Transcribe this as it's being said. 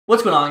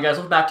What's going on, guys?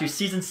 Welcome back to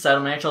Season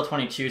 7 of NHL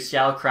 22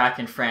 Seattle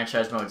Kraken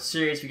Franchise Mode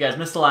Series. If you guys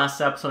missed the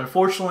last episode,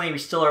 unfortunately, we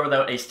still are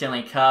without a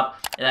Stanley Cup.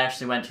 It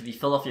actually went to the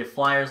Philadelphia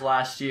Flyers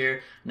last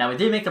year. Now, we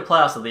did make the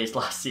playoffs at least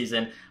last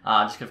season,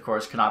 just of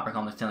course, could not bring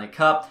home the Stanley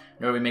Cup,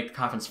 nor did we make the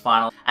conference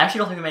final. I actually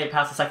don't think we made it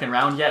past the second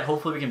round yet.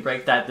 Hopefully, we can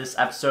break that this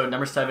episode.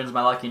 Number 7 is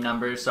my lucky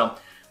number, so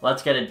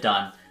let's get it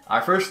done.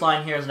 Our first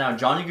line here is now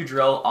Johnny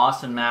Gaudreau,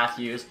 Austin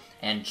Matthews,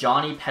 and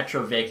Johnny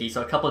Petrovicki.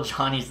 So a couple of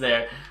Johnnies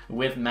there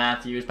with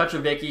Matthews.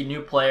 Petrovicki,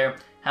 new player,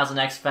 has an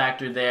X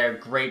factor there.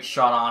 Great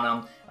shot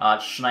on him.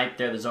 Schneip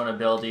there, the zone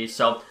ability.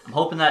 So I'm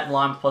hoping that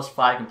line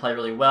 +5 can play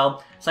really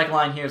well. Second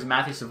line here is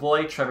Matthew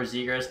Savoy, Trevor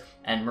Zegras,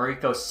 and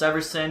Mariko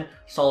Severson.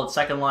 Solid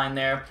second line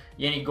there.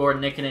 Yanni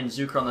Gordon, Nikkonen,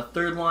 Zucker on the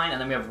third line.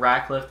 And then we have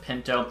Ratcliffe,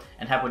 Pinto,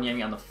 and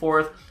Heponiemi on the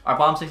fourth. Our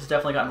bottom six has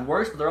definitely gotten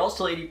worse, but they're all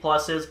still 80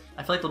 pluses.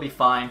 I feel like they'll be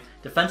fine.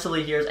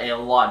 Defensively here is a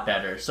lot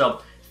better.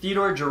 So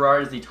Theodore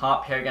Girard is the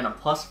top pair again at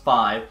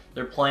 +5.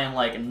 They're playing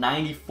like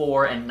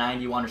 94 and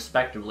 91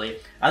 respectively.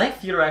 I think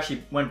Theodore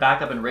actually went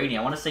back up in rating.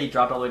 I want to say he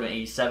dropped all the way to an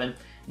 87.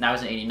 Now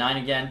he's an 89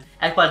 again.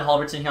 Ekblad and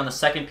Halverson here on the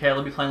second pair.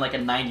 They'll be playing like a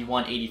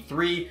 91,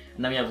 83.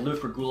 And then we have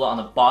Luke Regula on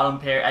the bottom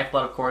pair.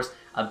 Ekblad, of course,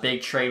 a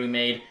big trade we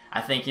made.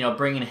 I think,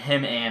 bringing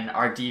him in,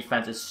 our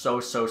defense is so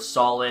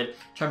solid.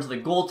 In terms of the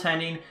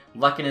goaltending,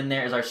 Lucken in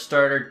there is our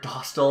starter.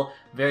 Dostal,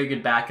 very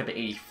good backup at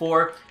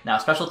 84. Now,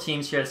 special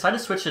teams here, I decided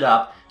to switch it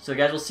up. So you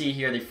guys will see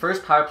here, the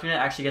first power play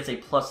unit actually gets a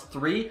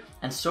 +3,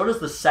 and so does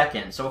the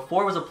second. So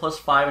before it was a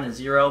 +5 and a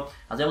 0.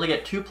 I was able to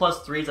get 2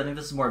 +3s. I think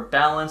this is more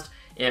balanced.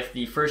 If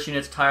the first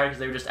unit's tired because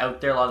they were just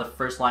out there, a lot of the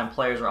first line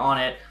players are on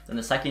it, then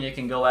the second unit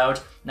can go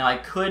out. Now I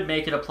could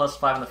make it a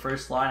 +5 on the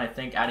first line, I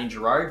think adding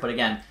Girard, but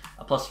again,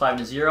 a +5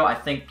 and a 0. I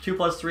think 2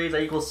 +3s,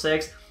 that equals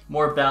 6.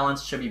 More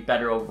balanced, should be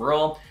better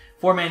overall.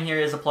 4-man here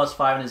is a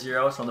 +5 and a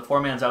 0, so when the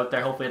 4-man's out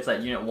there, hopefully it's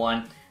that unit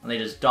 1, and they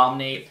just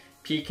dominate.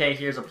 PK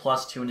here is a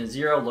 +2 and a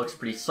 0, looks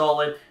pretty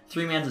solid.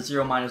 3-man's a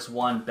 0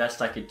 -1,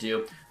 best I could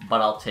do,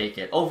 but I'll take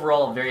it.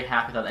 Overall, I'm very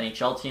happy with how the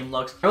NHL team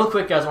looks. Real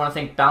quick, guys, I want to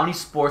thank Bounty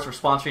Sports for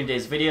sponsoring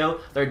today's video.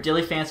 They're a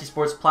daily fantasy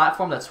sports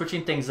platform that's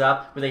switching things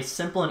up with a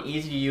simple and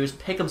easy to use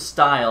pick'em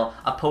style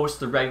opposed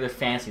to the regular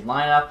fantasy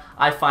lineup.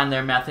 I find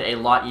their method a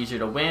lot easier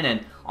to win,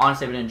 and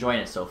honestly, I've been enjoying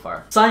it so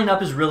far. Signing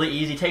up is really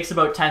easy, takes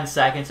about 10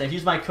 seconds, and if you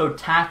use my code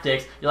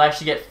TACTIX, you'll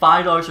actually get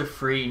 $5 for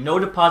free, no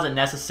deposit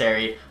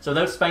necessary, so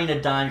without spending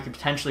a dime, you could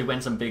potentially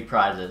win some big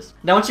prizes.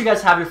 Now, once you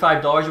guys have your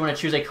 $5, you want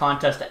to choose a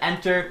contest to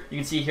enter. You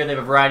can see here they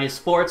have a variety of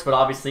sports, but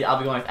obviously I'll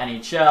be going with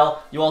NHL.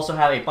 You also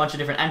have a bunch of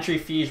different entry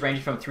fees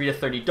ranging from $3 to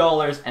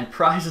 $30, and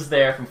prizes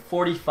there from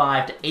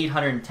 $45 to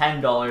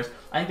 $810.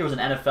 I think there was an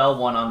NFL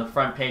one on the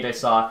front page I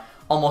saw.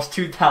 Almost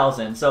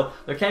 2,000. So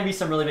there can be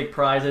some really big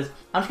prizes.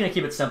 I'm just going to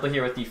keep it simple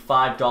here with the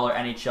 $5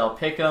 NHL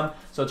Pick'em.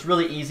 So it's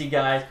really easy,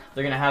 guys.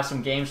 They're going to have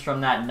some games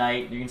from that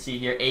night. You can see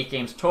here 8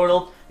 games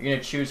total. You're going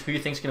to choose who you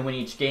think is going to win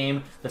each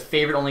game. The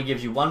favorite only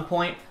gives you 1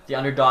 point. The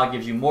underdog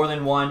gives you more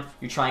than 1.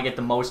 You try and get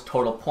the most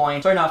total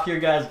points. Starting off here,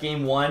 guys,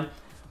 game 1.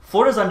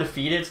 Florida's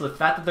undefeated, so the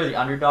fact that they're the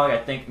underdog, I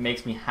think,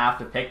 makes me have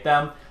to pick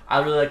them. I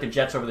really like the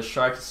Jets over the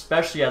Sharks,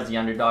 especially as the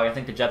underdog. I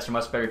think the Jets are a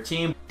much better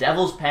team.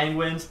 Devils,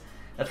 Penguins.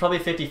 That's probably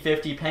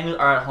 50-50. Penguins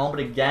are at home, but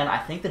again, I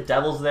think the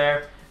Devils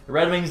there. The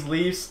Red Wings,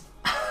 Leafs.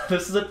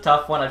 This is a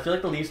tough one. I feel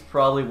like the Leafs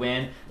probably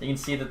win. You can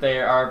see that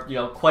they are,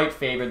 quite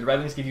favored. The Red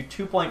Wings give you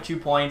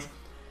 2.2 points.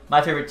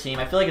 My favorite team.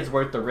 I feel like it's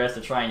worth the risk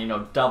to try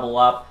and, double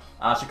up.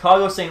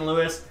 Chicago, St.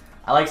 Louis.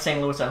 I like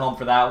St. Louis at home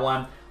for that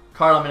one.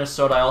 Colorado,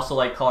 Minnesota. I also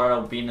like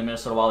Colorado beating the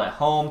Minnesota Wild at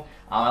home.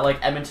 I like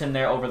Edmonton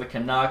there over the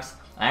Canucks.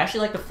 I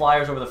actually like the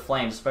Flyers over the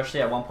Flames,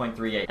 especially at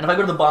 1.38. And if I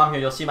go to the bottom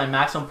here, you'll see my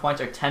maximum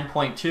points are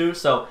 10.2.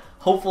 So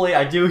hopefully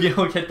I do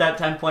get that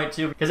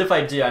 10.2, because if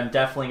I do, I'm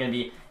definitely going to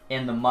be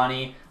in the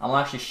money. I'll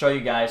actually show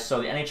you guys.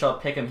 So the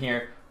NHL Pick'em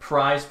here,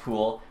 prize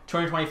pool,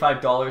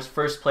 $225.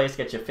 First place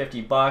gets you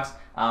 $50.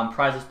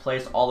 Prizes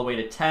placed all the way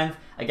to 10th.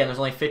 Again, there's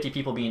only 50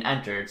 people being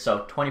entered,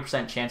 so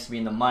 20% chance to be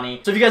in the money.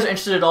 So if you guys are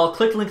interested at all,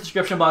 click the link in the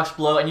description box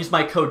below and use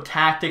my code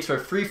TACTIX for a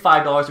free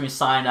 $5 when you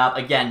sign up.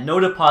 Again, no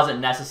deposit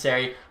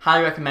necessary.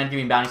 Highly recommend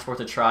giving Bounty Sports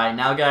a try.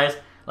 Now, guys,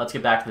 let's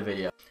get back to the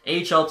video.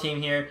 AHL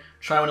team here,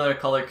 try to win another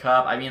Color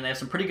Cup. I mean, they have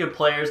some pretty good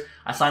players.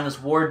 I signed this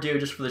Ward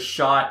dude just for the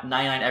shot,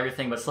 99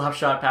 everything, but still have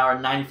shot power,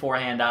 94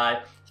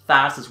 hand-eye,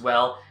 fast as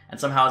well, and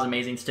somehow has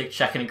amazing stick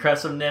check and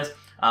aggressiveness.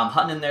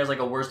 Hutton in there is like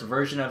a worst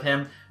version of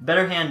him.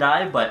 Better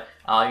hand-eye, but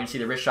you can see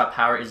the wrist shot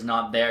power is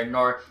not there,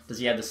 nor does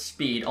he have the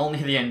speed,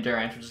 only the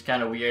endurance, which is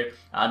kind of weird.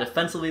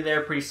 Defensively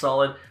there, pretty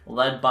solid,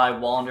 led by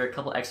Wallander, a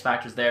couple X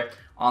factors there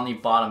on the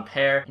bottom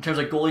pair. In terms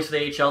of goalies for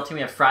the AHL team,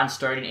 we have Fratton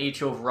starting,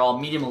 82 overall,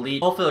 medium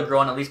elite. Hopefully they'll grow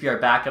and at least be our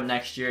backup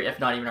next year, if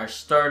not even our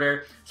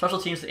starter. Special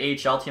teams for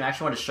the AHL team, I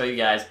actually want to show you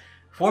guys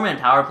 4-man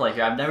power play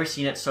here. I've never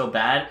seen it so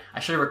bad.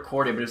 I should have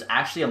recorded, but it was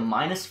actually a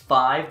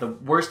 -5, the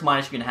worst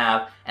minus you can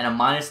have, and a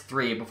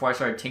 -3 before I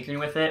started tinkering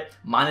with it.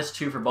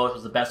 -2 for both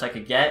was the best I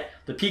could get.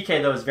 The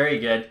PK, though, is very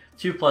good.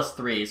 2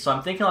 +3. So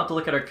I'm thinking I'll have to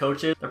look at our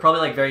coaches. They're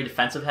probably like very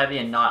defensive heavy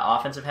and not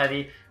offensive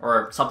heavy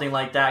or something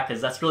like that,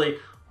 because that's really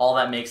all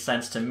that makes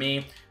sense to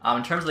me.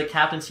 In terms of the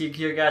captaincy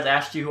here, guys, I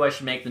asked you who I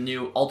should make the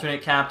new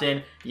alternate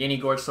captain. Yanni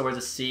Gourde still wears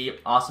a C.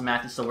 Austin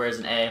Matthews still wears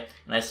an A.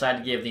 And I decided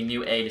to give the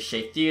new A to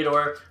Shea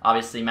Theodore.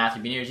 Obviously,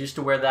 Matthew Beniers used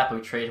to wear that, but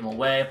we traded him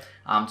away.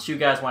 Two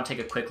guys want to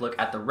take a quick look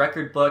at the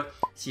record book,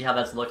 see how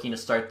that's looking to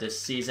start this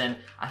season.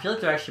 I feel like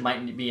there actually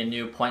might be a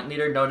new point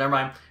leader. No, never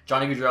mind.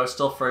 Johnny Gaudreau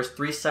still first,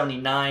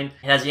 379. It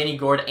has Yanni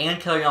Gourde and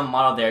Kelly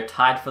Yamamoto there,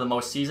 tied for the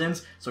most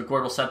seasons. So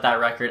Gourde will set that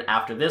record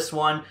after this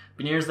one.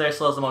 Beniers there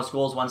still has the most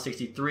goals,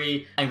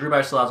 163. And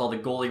Grubauer still has all the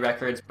goalie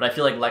records. But I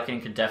feel like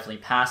Lehkonen could definitely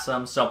pass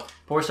him. So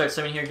before we start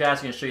simming here, guys,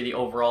 I'm going to show you the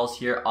overalls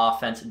here.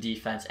 Offense,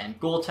 defense, and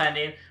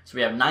goaltending. So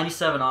we have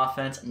 97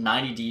 offense,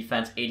 90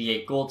 defense,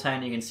 88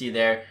 goaltending. You can see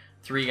there,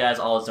 3 guys,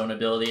 all his own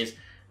abilities.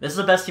 This is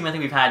the best team I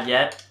think we've had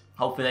yet.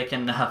 Hopefully they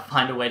can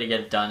find a way to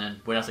get it done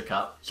and win us a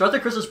cup. So at the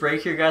Christmas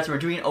break here, guys, we're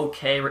doing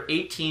okay. We're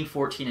 18,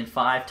 14, and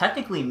 5.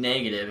 Technically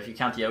negative if you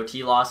count the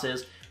OT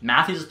losses.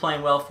 Matthews is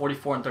playing well,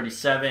 44 and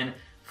 37.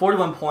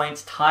 41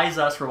 points, ties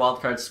us for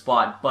wildcard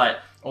spot,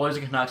 but Oilers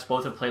and Canucks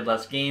both have played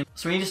less games.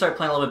 So we need to start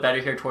playing a little bit better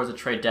here towards the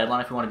trade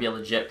deadline if we want to be a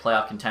legit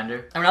playoff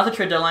contender. And we're at the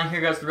trade deadline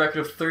here, guys, with a record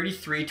of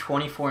 33,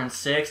 24, and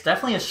 6.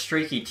 Definitely a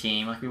streaky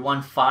team. Like, we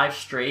won 5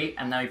 straight,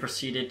 and then we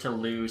proceeded to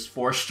lose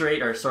 3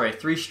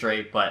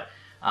 straight, but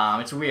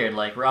it's weird.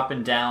 Like, we're up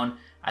and down.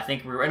 I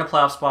think we were in a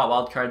playoff spot,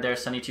 wild card there,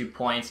 72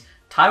 points.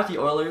 Tied with the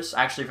Oilers,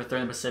 actually, for 3rd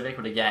in the Pacific,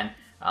 but again,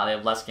 they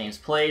have less games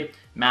played.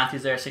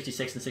 Matthews there,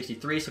 66 and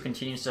 63, so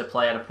continues to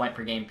play at a point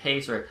per game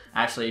pace, or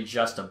actually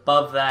just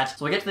above that.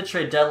 So we get to the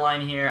trade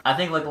deadline here. I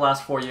think like the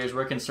last 4 years,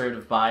 we're a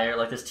conservative buyer.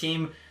 Like this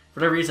team, for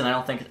whatever reason, I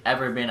don't think it's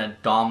ever been a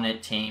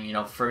dominant team, you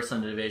know, first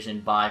in the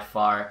division by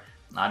far,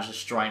 just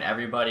destroying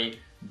everybody.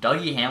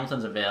 Dougie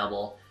Hamilton's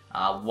available.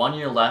 1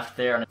 year left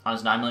there on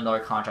his $9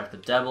 million contract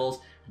with the Devils.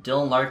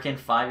 Dylan Larkin,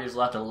 5 years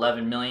left at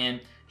 $11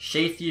 million.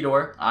 Shea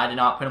Theodore, I did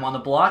not put him on the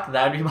block.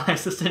 That would be my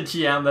assistant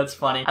GM. That's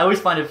funny. I always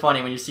find it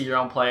funny when you see your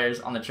own players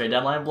on the trade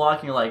deadline block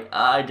and you're like,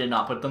 I did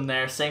not put them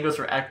there. Same goes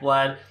for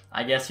Ekblad.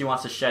 I guess he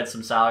wants to shed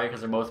some salary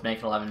because they're both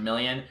making $11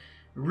 million.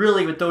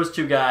 Really, with those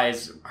two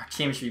guys, our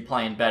team should be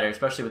playing better,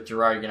 especially with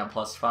Girard getting a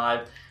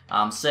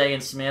 +5.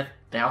 Sagan Smith,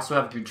 they also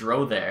have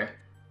Gaudreau there.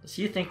 Does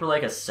he think we're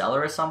like a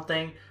seller or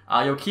something?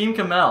 Joakim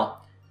Kamel,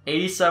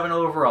 87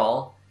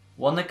 overall,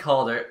 won the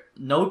Calder,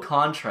 no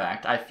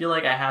contract. I feel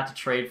like I had to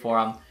trade for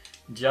him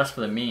just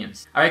for the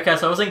memes. Alright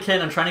guys, so I wasn't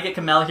kidding. I'm trying to get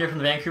Kamel here from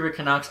the Vancouver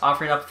Canucks,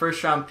 offering up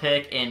 1st round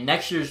pick in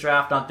next year's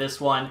draft, not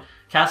this one.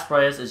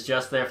 Kasparov is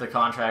just there for the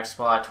contract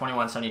spot,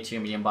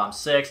 21.72, medium bomb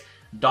 6.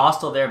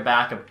 Dostal there,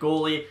 backup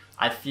goalie.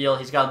 I feel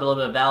he's got a little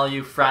bit of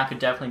value. Frank could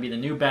definitely be the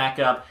new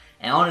backup.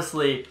 And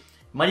honestly,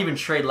 might even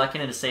trade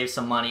Lehkonen to save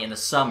some money in the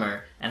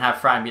summer and have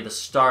Frank be the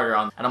starter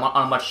on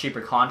a much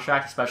cheaper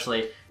contract,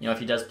 especially, you know, if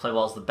he does play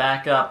well as the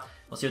backup.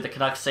 We'll see what the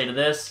Canucks say to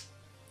this.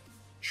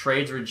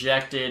 Trades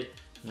rejected.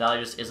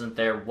 Value just isn't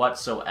there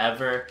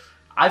whatsoever.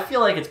 I feel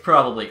like it's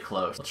probably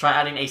close. We'll try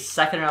adding a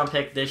 2nd round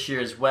pick this year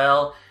as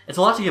well. It's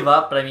a lot to give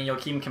up, but I mean,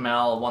 Joakim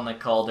Kamel won the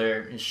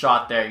Calder. His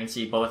shot there, you can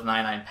see both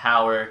 99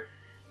 power.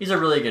 He's a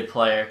really good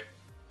player.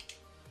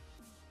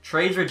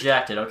 Trades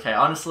rejected. Okay,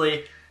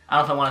 honestly, I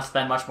don't know if I want to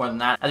spend much more than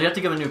that, as we have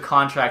to give him a new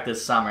contract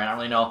this summer, and I don't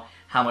really know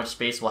how much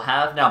space we'll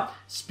have. Now,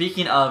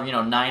 speaking of, you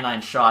know, 99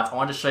 shots, I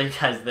wanted to show you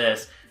guys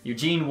this.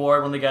 Eugene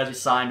Ward, one of the guys we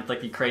signed with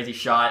like the crazy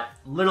shot.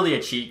 Literally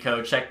a cheat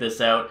code. Check this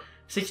out.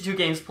 62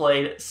 games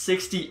played,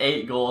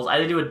 68 goals. I had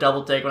to do a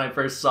double take when I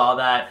first saw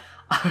that.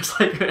 I was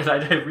like, did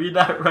I read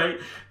that right?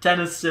 10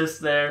 assists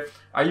there.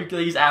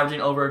 He's averaging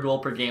over a goal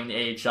per game in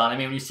the AHL. I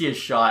mean, when you see his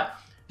shot,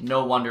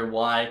 no wonder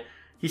why.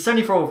 He's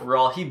 74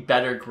 overall. He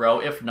better grow.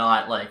 If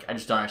not, like, I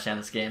just don't understand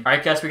this game.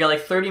 Alright, guys, we got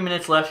like 30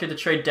 minutes left here to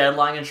trade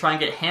deadline. Gonna try and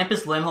get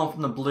Hampus Lindholm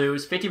from the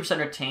Blues. 50%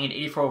 retained,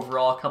 84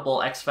 overall, a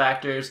couple X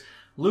factors.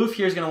 Loof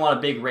here is going to want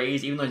a big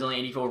raise, even though he's only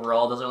 84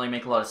 overall. Doesn't really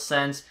make a lot of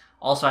sense.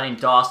 Also adding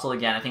Dostal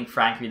again. I think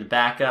Frank could be the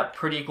backup.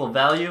 Pretty equal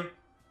value.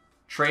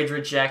 Trades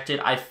rejected.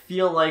 I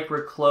feel like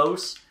we're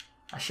close.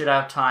 I should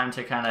have time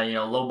to kind of, you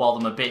know, lowball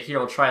them a bit here.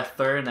 We'll try a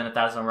 3rd, and then if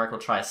that doesn't work, we'll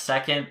try a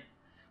 2nd.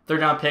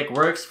 3rd round pick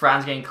works.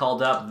 Fran's getting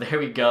called up. There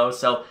we go.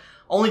 So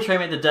only trade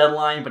made the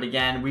deadline, but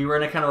again, we were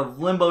in a kind of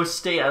limbo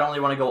state. I don't really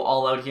want to go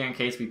all out here in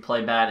case we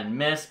play bad and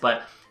miss,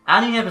 but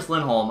adding Hampus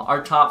Lindholm,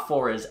 our top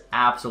 4 is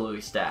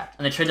absolutely stacked.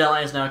 And the trade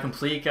deadline is now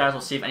complete, guys.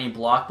 We'll see if any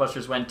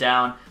blockbusters went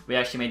down. We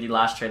actually made the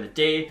last trade of the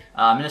day.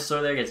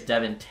 Minnesota there gets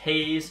Devin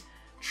Tays.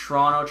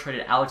 Toronto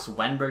traded Alex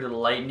Wenberg to the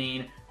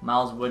Lightning.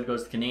 Miles Wood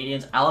goes to the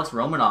Canadiens. Alex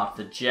Romanoff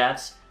to the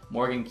Jets.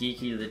 Morgan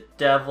Geekie to the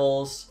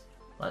Devils.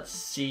 Let's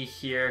see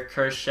here.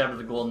 Khrushchev to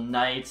the Golden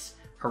Knights.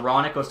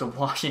 Hronek goes to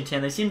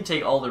Washington. They seem to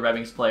take all the Red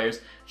Wings players.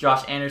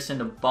 Josh Anderson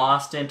to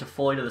Boston.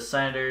 Toffoli to the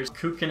Senators.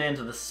 Kukkinen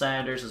to the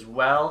Senators as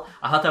well.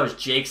 I thought that was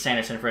Jake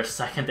Sanderson for a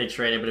second they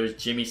traded, but it was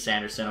Jimmy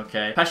Sanderson,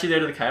 okay. Pesci there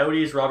to the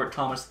Coyotes. Robert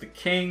Thomas to the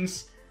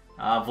Kings.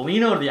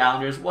 Volino to the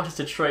Islanders. What is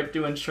Detroit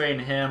doing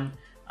trading him?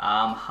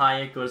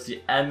 Hyatt goes to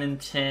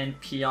Edmonton.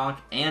 Pionk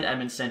and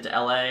Edmondson to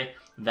LA.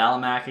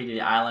 Valimaki to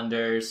the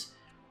Islanders.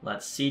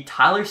 Let's see.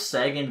 Tyler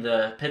Seguin to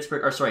the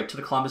to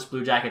the Columbus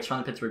Blue Jackets from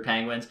the Pittsburgh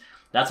Penguins.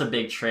 That's a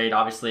big trade.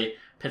 Obviously,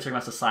 Pittsburgh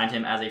must have signed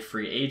him as a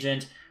free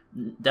agent.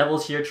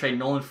 Devils here trade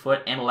Nolan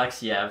Foote and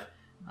Alexiev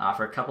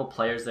for a couple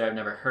players there I've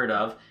never heard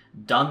of.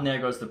 Done there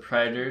goes the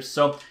Predators.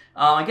 So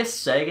I guess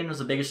Sagan was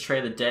the biggest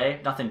trade of the day.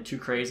 Nothing too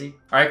crazy.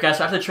 Alright guys,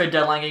 so after the trade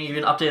deadline, getting you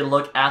an updated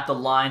look at the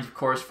lines. Of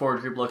course,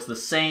 forward group looks the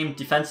same.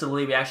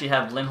 Defensively, we actually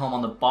have Lindholm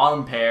on the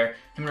bottom pair.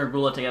 Him and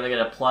Regula together get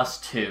a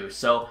 +2.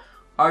 So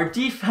our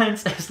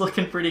defense is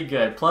looking pretty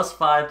good.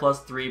 +5,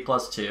 +3,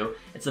 +2.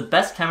 It's the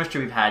best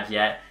chemistry we've had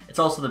yet. It's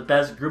also the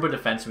best group of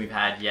defense we've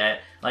had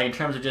yet. Like in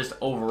terms of just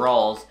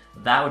overalls,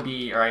 that would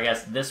be, or I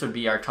guess this would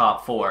be our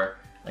top 4.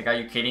 Like, are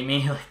you kidding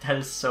me? Like, that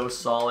is so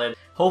solid.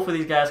 Hopefully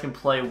these guys can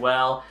play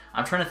well.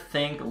 I'm trying to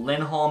think.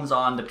 Lindholm's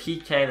on the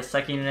PK, the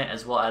second unit,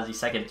 as well as the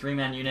second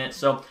 3-man unit.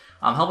 So,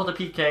 help with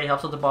the PK,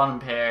 helps with the bottom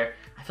pair.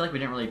 I feel like we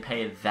didn't really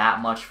pay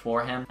that much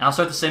for him. And I'll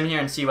start the sim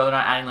here and see whether or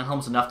not adding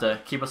Lindholm's enough to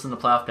keep us in the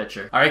playoff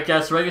picture. Alright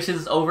guys, so regular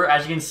season's over.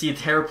 As you can see,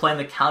 they were playing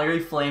the Calgary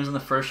Flames in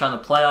the first round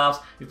of the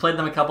playoffs. We've played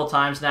them a couple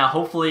times now.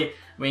 Hopefully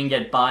we can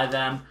get by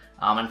them.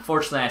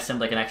 Unfortunately, I simmed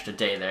like an extra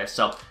day there.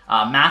 So,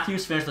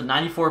 Matthews finished with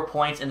 94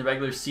 points in the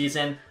regular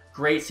season.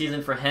 Great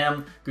season for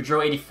him.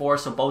 Gaudreau 84,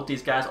 so both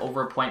these guys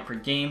over a point per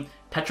game.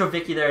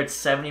 Petrovicki there at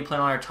 70,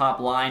 playing on our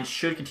top line.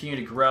 Should continue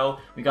to grow.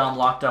 We got him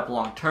locked up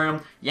long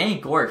term. Yanni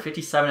Gourde,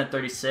 57 at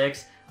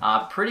 36.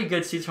 Pretty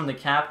good season from the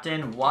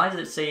captain. Why does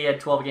it say he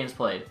had 12 games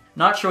played?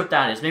 Not sure what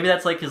that is. Maybe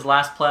that's like his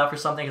last playoff or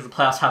something because the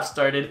playoffs have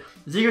started.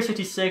 Zegers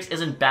 56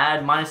 isn't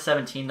bad.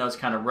 -17 though is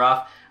kind of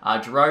rough.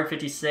 Gerard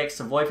 56,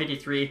 Savoy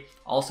 53,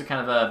 also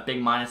kind of a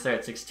big minus there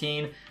at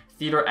 16.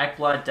 Theodore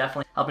Ekblad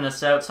definitely helping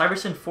us out.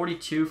 Syverson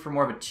 42 for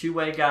more of a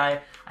two-way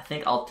guy. I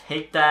think I'll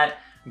take that.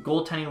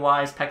 Goaltending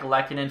wise, Pekka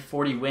Lehkonen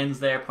 40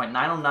 wins there,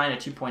 .909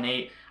 to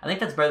 2.8. I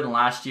think that's better than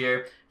last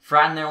year.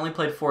 Fratton there only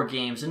played 4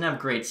 games, didn't have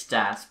great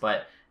stats,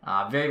 but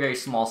very, very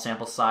small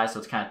sample size, so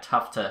it's kind of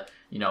tough to,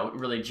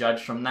 really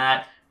judge from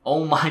that.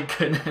 Oh my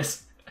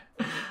goodness.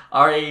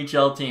 Our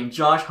AHL team,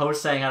 Josh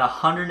Hosang had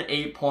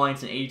 108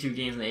 points in 82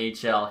 games in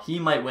the AHL. He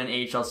might win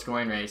AHL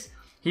scoring race.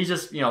 He's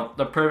just,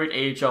 the perfect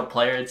AHL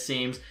player, it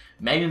seems.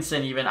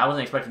 Magnuson even, I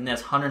wasn't expecting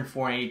this,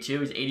 104 and 82.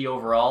 He's 80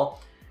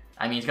 overall.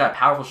 I mean, he's got a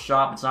powerful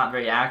shot, but it's not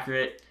very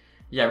accurate.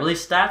 Yeah, really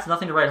stats,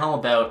 nothing to write home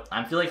about.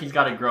 I feel like he's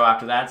got to grow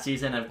after that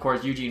season. And of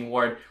course, Eugene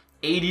Ward,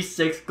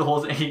 86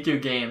 goals in 82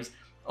 games.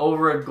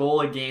 Over a goal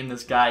a game,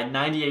 this guy.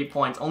 98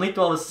 points, only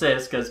 12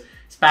 assists because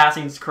his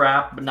passing's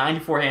crap, but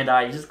 94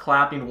 hand-eye. He's just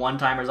clapping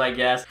one-timers, I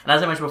guess. And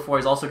as I mentioned before,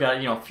 he's also got,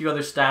 a few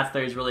other stats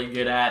there he's really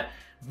good at.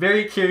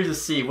 Very curious to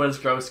see what his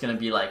growth is going to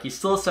be like. He's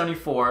still a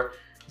 74.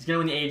 He's going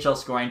to win the AHL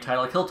scoring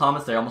title. Hill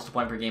Thomas there, almost a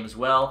point per game as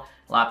well.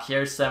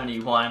 Lapierre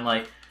 71.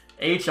 Like,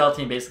 AHL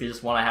team basically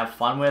just want to have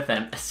fun with,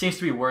 and it seems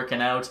to be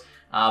working out.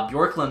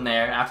 Bjorklund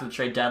there, after the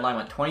trade deadline,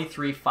 went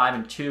 23, 5,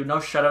 and 2. No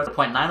shutouts.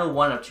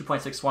 .901 of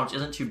 2.61, which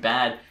isn't too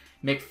bad.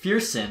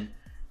 McPherson.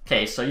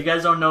 Okay, so you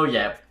guys don't know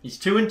yet. He's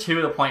 2 and 2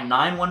 with a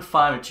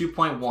 .915 of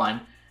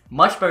 2.1.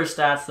 Much better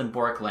stats than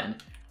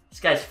Bjorklund. This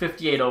guy's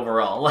 58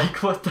 overall.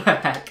 Like, what the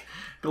heck?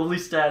 Goalie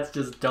stats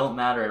just don't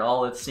matter at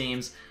all, it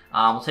seems.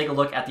 We'll take a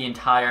look at the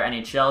entire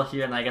NHL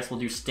here, and I guess we'll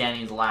do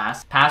standings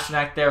last.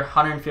 Pasternak there,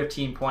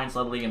 115 points,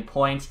 led the league in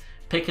points.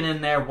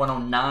 Pickenin there,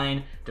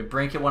 109.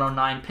 DeBrincat,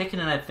 109.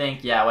 Pickenin, I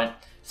think, yeah, went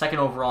second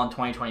overall in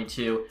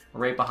 2022,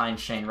 right behind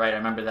Shane Wright. I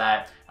remember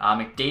that.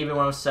 McDavid,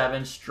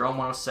 107. Strome,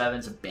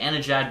 107.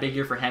 Zibanejad, big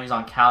year for him. He's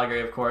on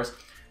Calgary, of course.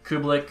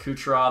 Kubalik,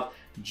 Kucherov,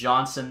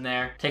 Johnson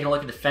there. Taking a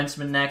look at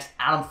defenseman next.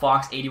 Adam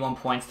Fox, 81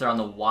 points there on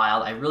the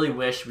Wild. I really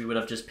wish we would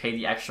have just paid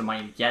the extra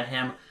money to get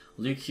him.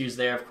 Luke Hughes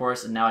there, of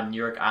course, and now a New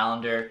York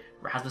Islander.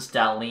 Rasmus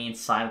Dahlin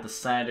signed with the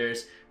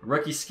Senators.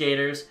 Rookie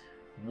skaters.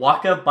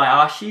 Waka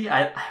Bayashi,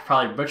 I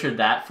probably butchered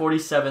that.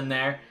 47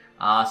 there.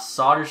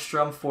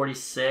 Soderstrom,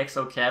 46.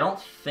 Okay, I don't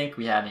think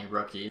we had any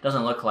rookie.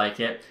 Doesn't look like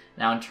it.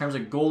 Now, in terms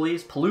of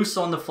goalies,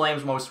 Peluso on the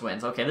Flames, most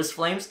wins. Okay, this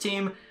Flames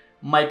team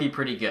might be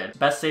pretty good.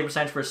 Best save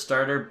percentage for a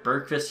starter,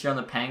 Bergqvist here on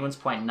the Penguins,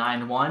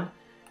 .91.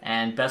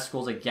 And best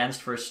goals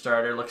against for a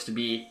starter looks to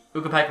be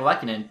Ukko-Pekka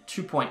Lehkonen,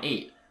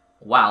 2.8.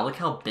 Wow, look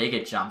how big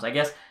it jumps. I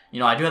guess,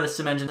 I do have the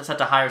sim engine set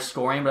to higher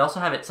scoring, but I also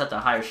have it set to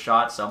higher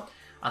shot, so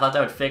I thought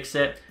that would fix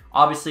it.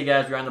 Obviously,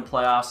 guys, we're in the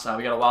playoffs.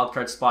 We got a wild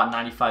card spot,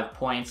 95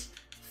 points.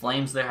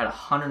 Flames there had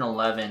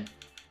 111.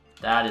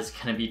 That is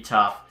going to be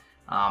tough.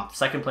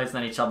 Second place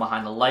in the NHL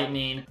behind the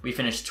Lightning. We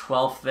finished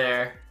 12th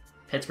there.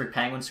 Pittsburgh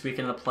Penguins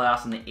squeaking into the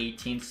playoffs in the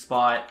 18th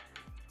spot.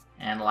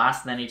 And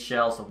last in the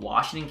NHL is the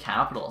Washington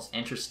Capitals.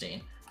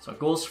 Interesting. So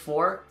goals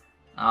for.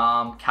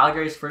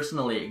 Calgary's first in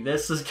the league.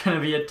 This is going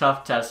to be a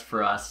tough test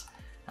for us.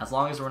 As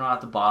long as we're not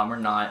at the bottom, we're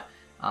not.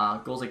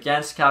 Goals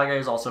against, Calgary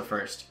is also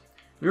first.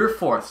 We were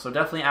fourth, so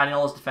definitely adding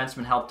all those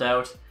defensemen helped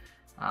out.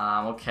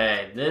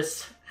 Okay,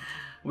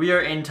 we are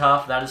in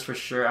tough, that is for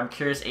sure. I'm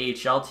curious,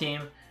 AHL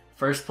team.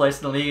 First place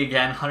in the league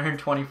again,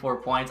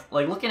 124 points.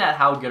 Like, looking at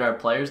how good our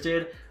players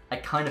did, I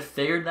kind of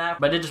figured that,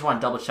 but I did just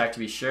want to double check to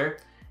be sure.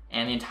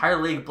 And the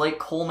entire league, Blake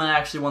Coleman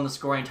actually won the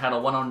scoring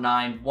title,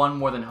 109, one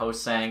more than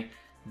Hosang.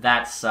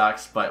 That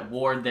sucks, but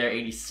Ward there,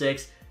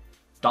 86.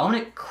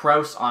 Dominic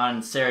Krause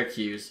on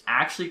Syracuse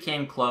actually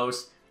came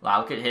close.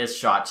 Wow, look at his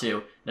shot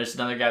too. There's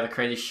another guy with a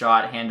crazy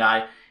shot,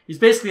 hand-eye. He's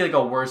basically like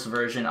a worse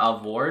version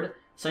of Ward.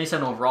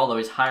 77 overall, though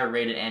he's higher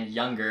rated and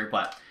younger,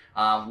 but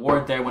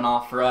Ward there went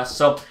off for us.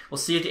 So we'll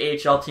see if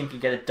the AHL team can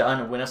get it done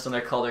and win us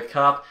another Calder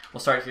Cup. We'll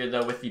start here,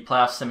 though, with the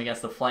playoff sim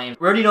against the Flames.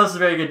 We already know this is a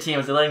very good team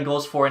as they're letting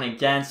goals for and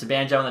against.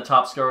 Banjo, one of the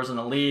top scorers in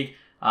the league.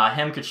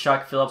 Him,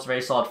 Kachuk, Phillips,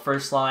 very solid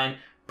first line.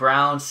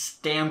 Brown,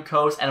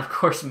 Stamkos, and of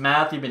course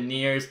Matthew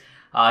Beniers. He's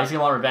going to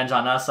want revenge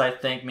on us, I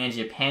think.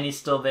 Mangiapane's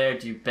still there.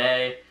 Dubé.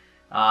 They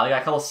got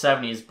a couple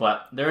 70s,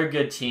 but they're a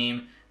good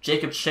team.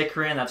 Jacob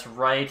Chikrin, that's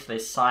right. They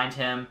signed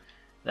him.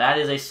 That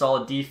is a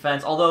solid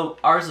defense, although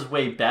ours is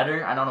way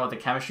better. I don't know what the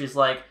chemistry is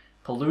like.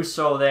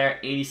 Peluso there,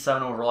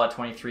 87 overall at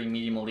 23,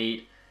 medium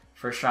elite.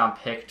 First round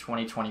pick,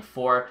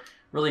 2024.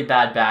 Really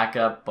bad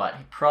backup, but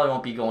he probably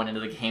won't be going into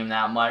the game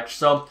that much.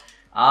 So,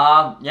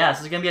 yeah, this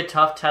is going to be a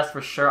tough test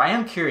for sure. I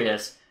am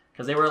curious,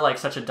 because they were like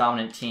such a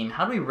dominant team.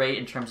 How do we rate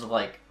in terms of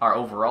like our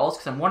overalls?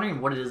 Because I'm wondering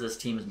what it is this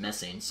team is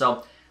missing.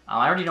 So,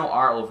 I already know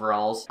our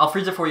overalls. I'll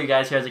freeze it for you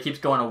guys here as it keeps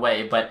going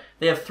away, but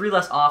they have 3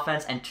 less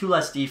offense and 2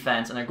 less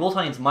defense, and their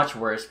goaltending is much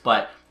worse,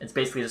 but it's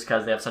basically just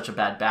because they have such a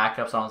bad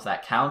backup, so I don't know if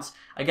that counts.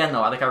 Again,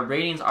 though, I think our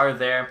ratings are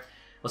there.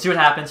 We'll see what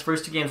happens.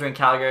 First 2 games are in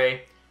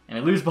Calgary, and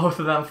we lose both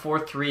of them,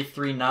 4-3,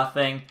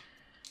 3-0.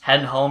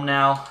 Heading home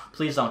now.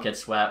 Please don't get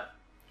swept.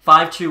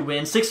 5-2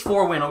 win,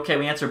 6-4 win. Okay,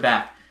 we answer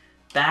back.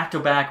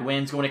 Back-to-back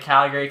wins going to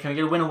Calgary. Can we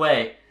get a win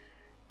away?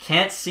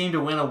 Can't seem to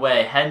win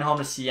away. Heading home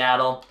to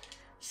Seattle.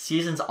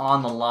 Season's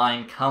on the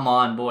line. Come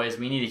on, boys.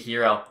 We need a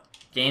hero.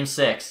 Game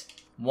 6.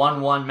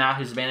 1-1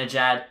 Matthews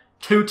Zibanejad.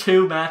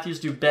 2-2 Matthews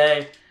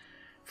Dubé.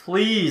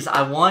 Please,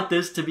 I want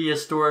this to be a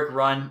historic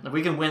run. If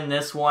we can win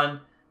this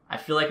one, I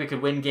feel like we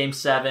could win Game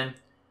 7.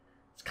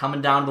 It's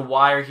coming down to the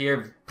wire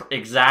here.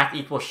 Exact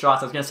equal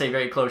shots. I was going to say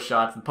very close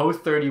shots.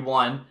 Both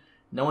 31.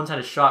 No one's had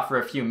a shot for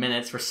a few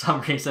minutes for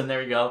some reason. There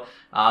we go.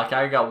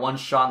 Calgary got 1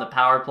 shot in the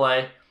power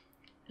play.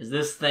 Is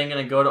this thing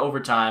going to go to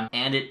overtime?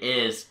 And it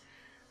is.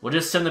 We'll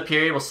just sim the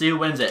period. We'll see who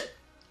wins it.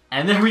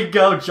 And there we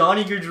go.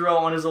 Johnny Gaudreau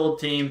on his old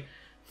team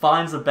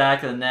finds the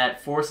back of the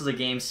net, forces a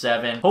Game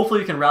 7. Hopefully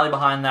we can rally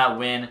behind that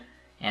win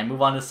and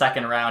move on to the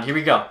second round. Here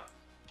we go.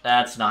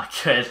 That's not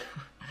good.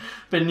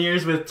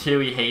 Beniers with 2.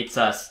 He hates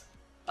us.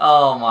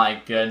 Oh my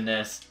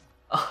goodness.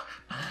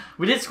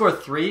 We did score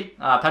 3.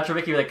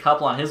 Petrovic with a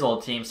couple on his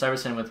old team.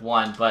 Severson with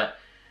 1. But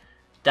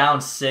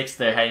down 6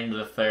 there heading to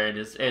the third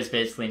is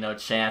basically no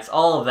chance.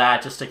 All of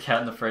that just to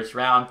count in the first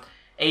round.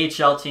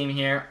 AHL team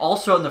here,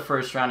 also in the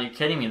first round. Are you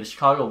kidding me? The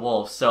Chicago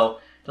Wolves. So,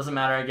 doesn't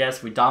matter, I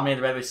guess. We dominated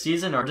the regular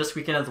season or just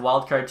weekend as the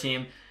wildcard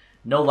team.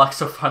 No luck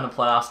so far in the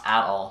playoffs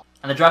at all.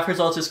 And the draft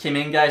results just came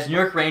in, guys. New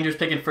York Rangers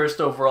picking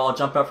first overall,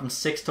 jump up from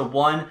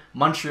 6-1.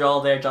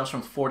 Montreal there jumps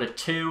from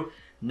 4-2.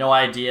 No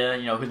idea,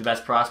 who the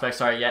best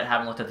prospects are yet.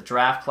 Haven't looked at the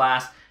draft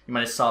class. You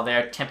might have saw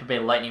there. Tampa Bay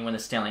Lightning win the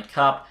Stanley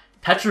Cup.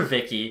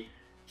 Petrovic,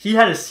 he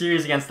had a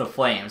series against the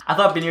Flames. I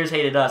thought Beniers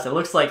hated us. It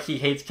looks like he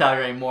hates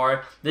Calgary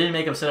more. They didn't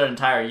make him sit out an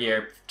entire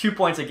year. 2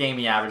 points a game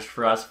he averaged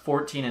for us,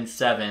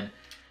 14-7.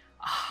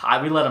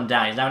 We let him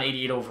down. He's now an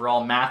 88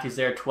 overall. Matthews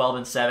there,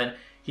 12-7.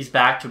 He's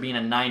back to being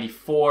a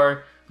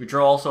 94. We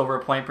draw also over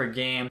a point per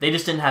game. They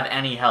just didn't have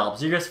any help.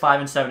 Zegras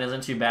 5-7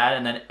 isn't too bad,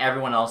 and then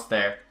everyone else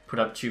there put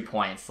up 2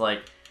 points.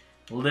 Like,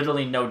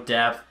 literally no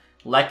depth.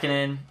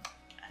 Lehkonen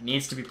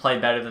needs to be played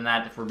better than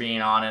that if we're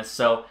being honest.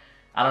 So,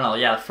 I don't know.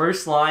 Yeah, the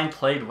first line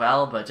played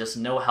well, but just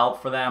no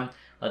help for them.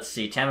 Let's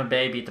see. Tampa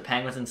Bay beat the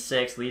Penguins in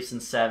 6, Leafs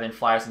in 7,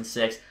 Flyers in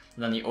 6,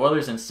 and then the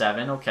Oilers in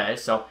 7. Okay,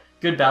 so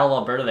good Battle of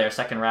Alberta there.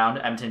 Second round.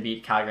 Edmonton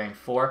beat Calgary in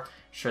 4.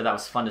 Sure, that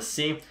was fun to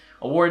see.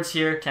 Awards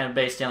here. Tampa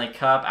Bay Stanley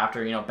Cup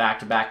after,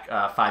 back-to-back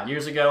 5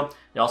 years ago.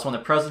 They also won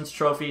the President's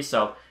Trophy,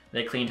 so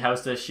they cleaned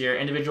house this year.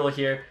 Individual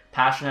here.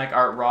 Pasternak,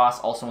 Art Ross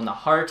also won the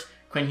Hart.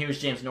 Quinn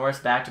Hughes, James Norris,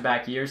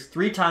 back-to-back years.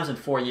 3 times in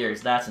 4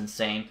 years. That's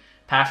insane.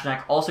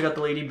 Pasternak also got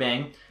the Lady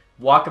Byng.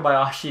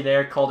 Wakabayashi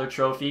there, Calder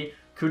Trophy.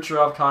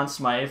 Kucherov, Conn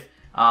Smythe.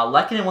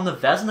 Lehkonen won the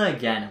Vezina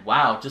again.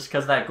 Wow, just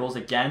because of that goals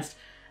against.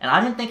 And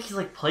I didn't think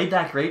he's played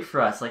that great for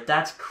us.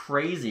 That's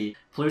crazy.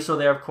 Peluso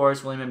there, of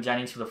course. William M.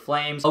 Jennings for the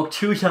Flames. Oh,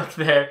 Tuyuk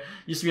there.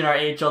 Used to be in our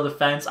AHL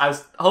defense. I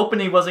was hoping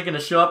he wasn't going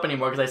to show up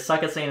anymore because I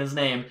suck at saying his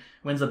name.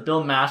 Wins the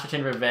Bill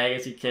Masterton for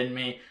Vegas. You kidding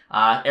me?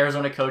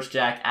 Arizona coach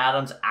Jack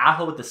Adams.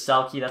 Aho with the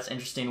Selke. That's an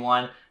interesting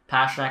one.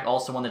 Pasternak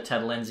also won the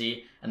Ted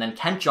Lindsay. And then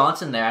Kent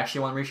Johnson there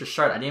actually won Maurice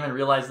Richard. I didn't even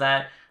realize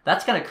that.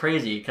 That's kind of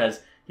crazy because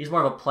he's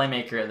more of a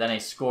playmaker than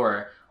a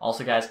scorer.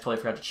 Also, guys, totally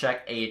forgot to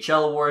check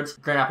AHL awards.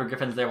 Grand Rapids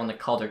Griffins there won the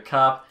Calder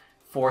Cup.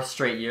 4th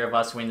straight year of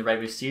us winning the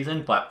regular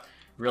season, but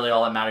really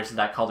all that matters is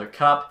that Calder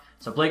Cup.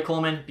 So Blake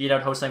Coleman beat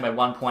out Hosang by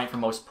 1 point for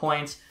most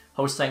points.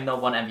 Hosang, though,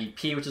 won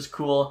MVP, which is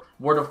cool.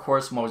 Ward, of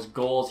course, most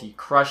goals. He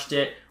crushed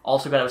it.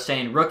 Also got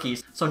outstanding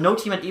rookies. So no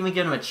team had even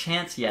given him a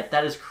chance yet.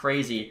 That is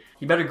crazy.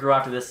 He better grow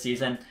after this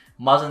season.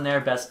 Muzzin there,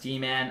 best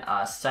D-man.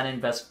 Senin,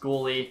 best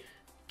goalie.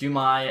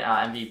 Dumai,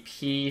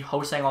 MVP.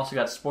 Hosang also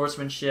got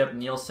sportsmanship.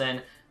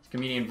 Nielsen,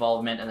 community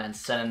involvement. And then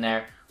Senin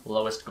there,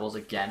 lowest goals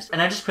against.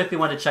 And I just quickly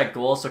wanted to check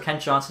goals. So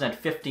Kent Johnson had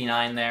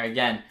 59 there.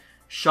 Again,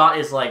 shot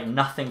is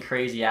nothing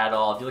crazy at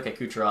all. If you look at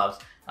Kucherov's,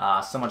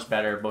 so much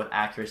better, both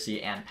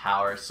accuracy and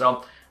power.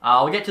 So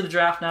We'll get to the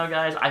draft now,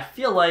 guys. I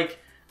feel like,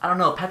 I don't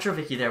know,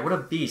 Petrovicki there, what a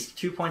beast.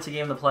 2 points a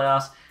game in the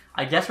playoffs.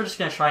 I guess we're just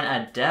going to try and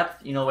add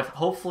depth. You know, with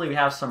hopefully we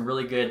have some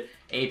really good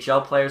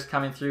AHL players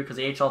coming through, because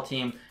the AHL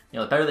team, you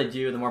know, the better they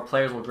do, the more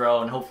players will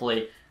grow, and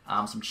hopefully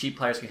some cheap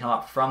players can come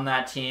up from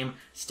that team.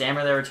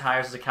 Stammer there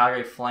retires as a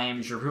Calgary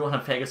Flame. Giroux on a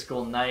Vegas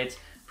Golden Knights.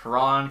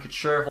 Perron,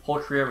 Couture, whole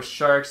career with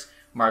Sharks.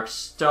 Mark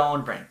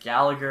Stone, Brent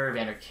Gallagher,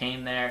 Evander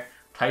Kane there.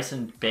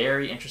 Tyson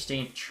Barrie,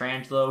 interesting.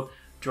 Trangelo.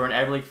 Jordan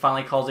Eberle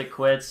finally calls it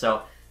quits.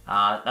 So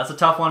that's a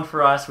tough one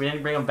for us. We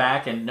didn't bring him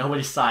back, and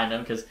nobody signed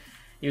him because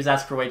he was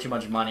asking for way too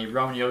much money.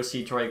 Roman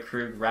Josi, Torrey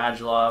Krug,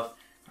 Radulov.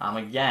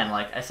 Again,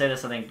 like I say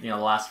this, I think, you know,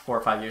 the last 4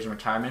 or 5 years in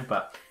retirement,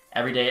 but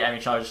every day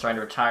NHL is just trying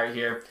to retire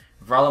here.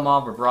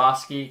 Varlamov,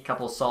 Bobrovsky, a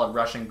couple of solid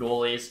Russian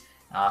goalies.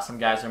 Some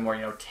guys are more,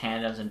 you know,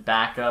 tandems and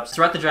backups.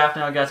 So we're at the draft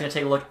now, guys. I'm going to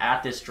take a look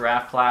at this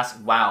draft class.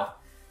 Wow.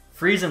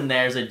 Friesen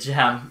there's a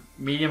gem.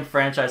 Medium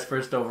franchise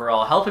first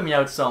overall. Helping me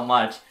out so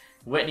much.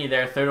 Whitney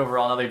there, third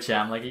overall, another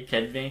gem. Like, are you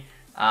kidding me?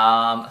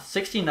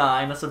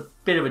 69, that's a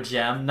bit of a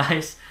gem.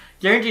 Nice.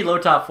 Guaranteed low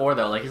top 4,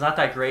 though. Like, he's not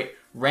that great.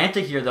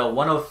 Ranta here, though,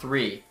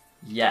 103.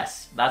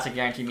 Yes, that's a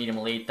guaranteed medium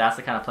elite. That's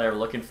the kind of player we're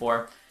looking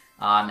for.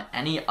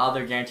 Any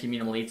other guaranteed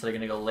medium elites that are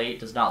going to go late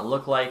does not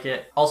look like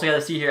it. Also, you got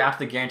to see here,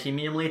 after the guaranteed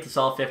medium elites, it's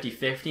all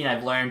 50-50, and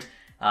I've learned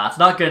it's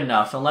not good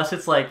enough. So unless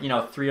it's like, you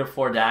know, 3 or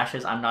 4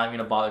 dashes, I'm not even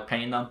going to bother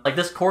paying them. Like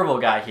this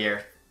Corvo guy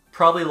here,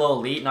 probably low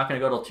elite, not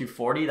going to go till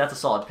 240. That's a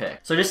solid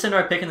pick. So just send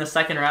our pick in the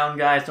second round,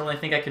 guys. Don't really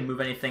think I can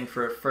move anything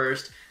for it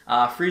first.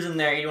 Friesen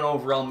there, 81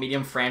 overall,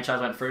 medium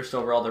franchise, went first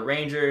overall. The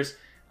Rangers.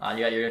 You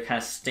got your kind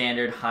of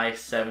standard high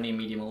 70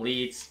 medium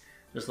elites.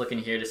 Just looking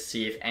here to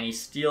see if any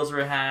steals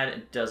were had.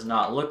 It does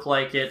not look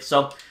like it.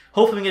 So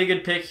hopefully we get a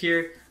good pick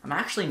here. I'm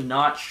actually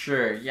not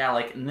sure. Yeah,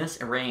 like in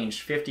this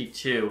range,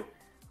 52,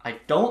 I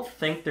don't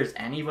think there's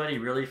anybody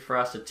really for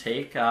us to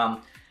take.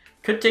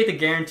 Could take the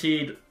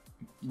guaranteed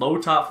low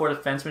top 4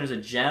 defenseman as a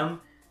gem.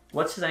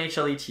 What's his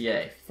NHL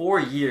ETA? 4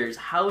 years.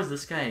 How is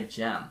this guy a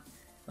gem?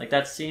 Like,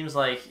 that seems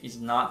like he's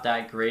not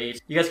that great.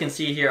 You guys can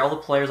see here, all the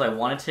players I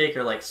want to take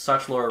are like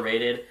such lower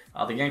rated.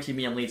 The guaranteed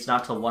medium leads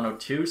not till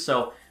 102,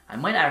 so I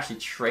might actually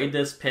trade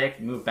this pick,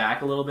 move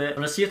back a little bit. I'm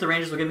going to see if the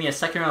Rangers will give me a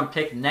second round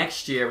pick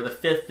next year with a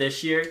 5th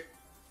this year.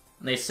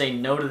 And they say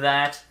no to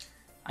that.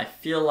 I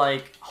feel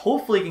like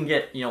hopefully can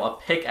get, you know, a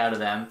pick out of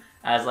them.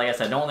 As like I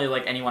said, I don't really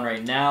like anyone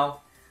right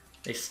now.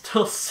 They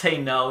still say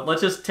no.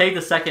 Let's just take the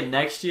 2nd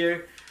next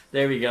year.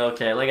 There we go.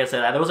 Okay, like I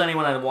said, if there wasn't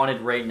anyone I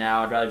wanted right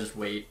now, I'd rather just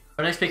wait.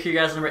 Our next pick here,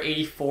 guys, number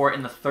 84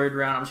 in the 3rd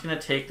round. I'm just going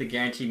to take the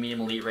guaranteed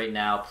medium elite right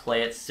now,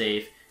 play it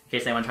safe, in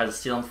case anyone tries to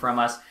steal him from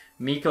us.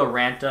 Mikko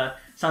Ranta.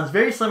 Sounds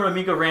very similar to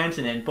Mikko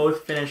Rantanen.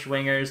 Both Finnish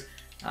wingers,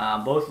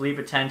 both lead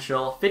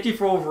potential.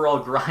 54 overall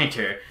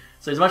grinder.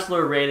 So he's much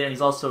lower rated, and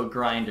he's also a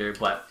grinder,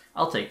 but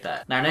I'll take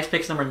that. Now, our next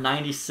pick is number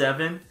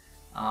 97.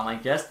 I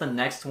guess the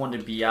next one to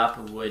be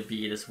up would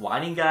be this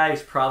Whiting guy,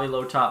 who's probably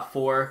low top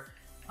 4.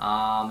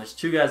 There's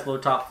 2 guys low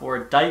top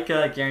 4.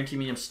 Dyka, guaranteed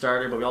medium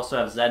starter, but we also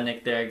have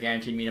Zednik there,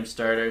 guaranteed medium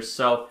starter.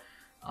 So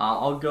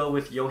I'll go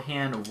with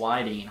Johan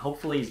Whiting.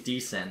 Hopefully he's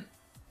decent.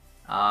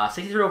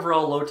 63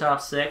 overall, low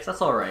top 6.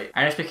 That's alright.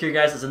 Our next pick here,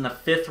 guys, is in the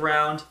 5th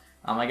round.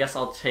 I guess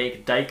I'll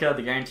take Dyka,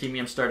 the guaranteed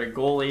medium starter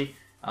goalie.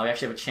 We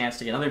actually have a chance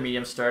to get another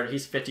medium starter.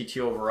 He's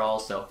 52 overall,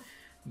 so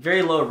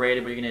very low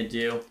rated. What are you going to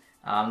do?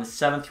 The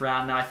 7th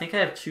round. Now, I think I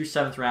have 2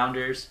 7th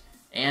rounders.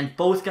 And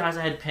both guys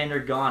I had pinned are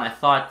gone. I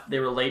thought they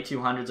were late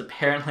 200s.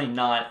 Apparently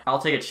not.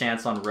 I'll take a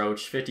chance on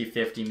Roach.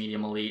 50-50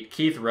 medium elite.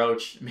 Keith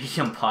Roach,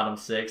 medium bottom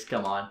 6.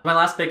 Come on. My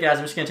last pick, guys,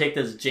 I'm just going to take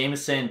this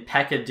Jameson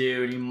Pekka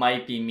dude. He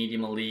might be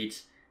medium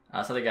elite.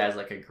 This other guy's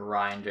like a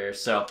grinder.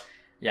 So,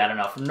 yeah, I don't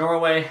know. From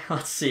Norway,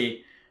 let's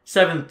see.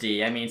 7th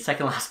D. I mean,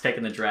 2nd last pick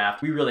in the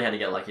draft. We really had to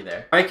get lucky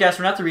there. Alright, guys,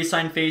 we're not the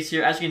re-sign phase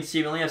here. As you can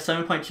see, we only have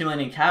 7.2 million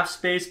in cap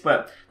space,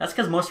 but that's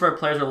because most of our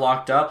players are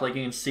locked up. Like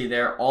you can see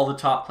there, all the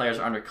top players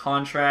are under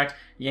contract.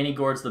 Yanni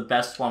Gord's the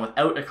best one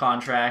without a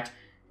contract.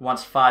 He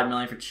wants $5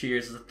 million for 2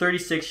 years. He's a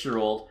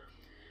 36-year-old.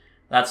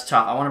 That's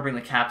tough. I want to bring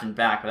the captain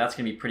back, but that's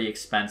going to be pretty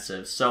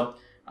expensive. So,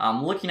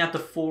 looking at the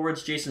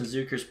forwards, Jason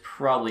Zucker's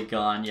probably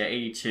gone. Yeah,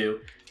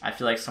 82. I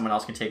feel like someone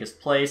else can take his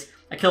place.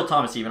 Akil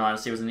Thomas, even,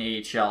 honestly, was in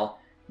the AHL.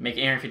 Make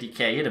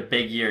 850K. He had a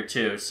big year,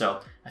 too,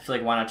 so I feel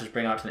like why not just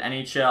bring him out to the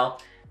NHL.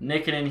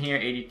 Nickinen here,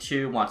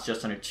 82, wants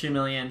just under $2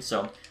 million,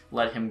 so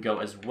let him go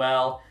as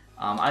well.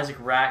 Isaac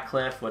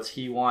Ratcliffe, what's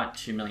he want?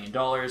 $2 million.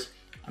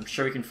 I'm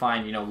sure we can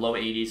find, you know, low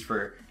 80s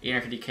for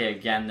 850K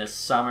again this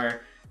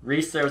summer.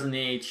 Reese there was in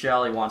the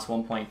AHL. He wants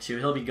 1.2.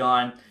 He'll be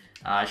gone.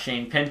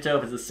 Shane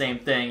Pinto is the same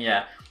thing.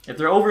 Yeah, if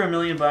they're over $1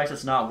 million,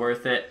 it's not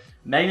worth it.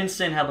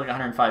 Magnuson had like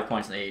 105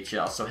 points in the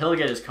AHL, so he'll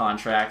get his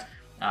contract.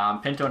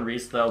 Pinto and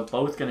Reese, though,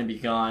 both going to be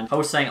gone.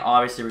 Hosang,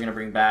 obviously, we're going to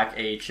bring back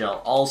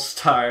AHL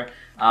All-Star. It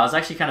was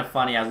actually kind of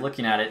funny. I was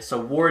looking at it. So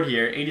Ward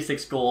here,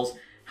 86 goals.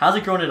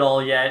 Hasn't grown at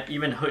all yet.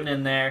 Even Hutton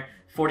in there,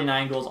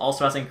 49 goals.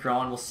 Also hasn't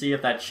grown. We'll see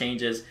if that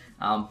changes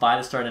by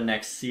the start of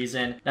next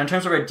season. Now, in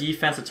terms of our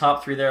defense, the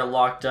top 3 there are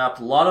locked up.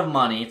 A lot of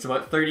money. It's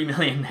about $30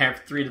 million there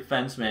for 3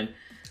 defensemen.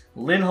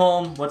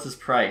 Lindholm, what's his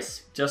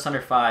price? Just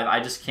under 5.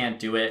 I just can't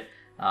do it.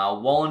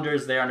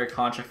 Wallender's there under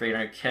contract for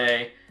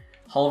 800K.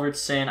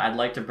 Halverson, I'd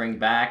like to bring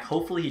back.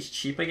 Hopefully he's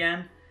cheap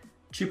again.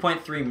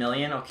 2.3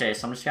 million. Okay,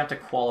 so I'm just going to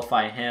have to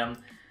qualify him.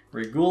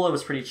 Regula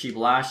was pretty cheap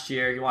last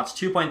year. He wants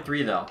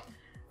 2.3 though.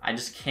 I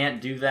just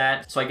can't do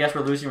that. So I guess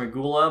we're losing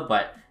Regula,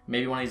 but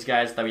maybe one of these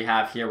guys that we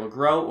have here will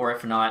grow, or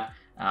if not,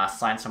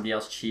 sign somebody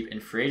else cheap in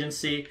free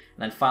agency. And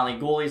then finally,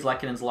 goalies.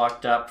 Lekkonen's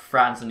locked up.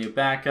 Fratton's the new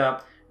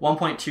backup.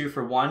 1.2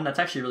 for 1. That's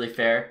actually really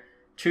fair.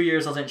 2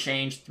 years doesn't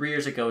change. 3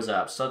 years it goes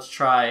up. So let's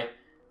try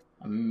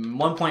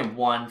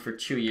 1.1 for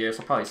 2 years.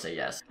 I'll probably say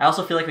yes. I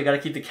also feel like we got to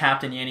keep the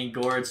captain Yanni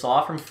Gourde, so I'll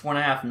offer him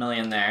 $4.5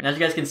 million there. And as you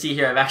guys can see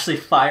here, I've actually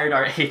fired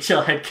our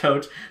AHL head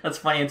coach. That's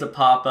funny, it's a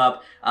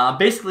pop-up.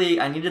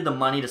 Basically, I needed the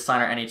money to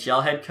sign our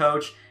NHL head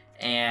coach,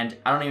 and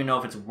I don't even know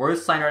if it's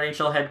worth signing our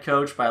NHL head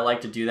coach, but I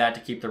like to do that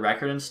to keep the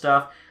record and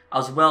stuff.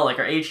 As well, like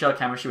our AHL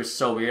chemistry was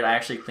so weird, I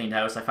actually cleaned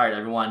house. I fired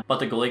everyone but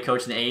the goalie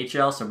coach in the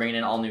AHL, so bringing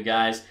in all new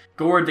guys.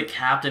 Gourde, the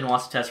captain,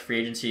 wants to test free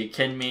agency. Are you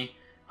kidding me?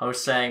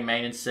 Hosang,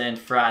 Magnuson,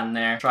 Fratton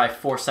there. Try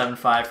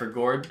 4.75 for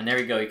Gourde. And there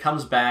we go, he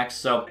comes back.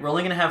 So we're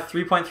only going to have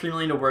 3.3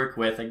 million to work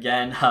with.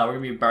 Again, we're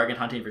going to be bargain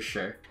hunting for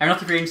sure. And off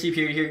the free agency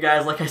period here,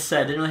 guys. Like I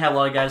said, didn't really have a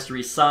lot of guys to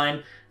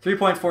re-sign.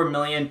 3.4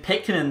 million.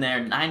 Pitkin in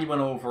there,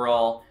 91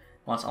 overall.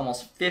 Wants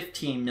almost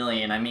 15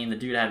 million. I mean, the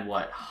dude had,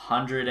 what,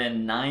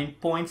 109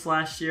 points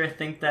last year, I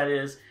think that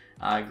is.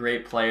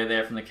 Great player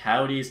there from the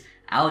Coyotes.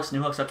 Alex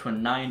Newhook's up to a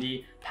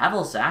 90.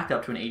 Pavel Zach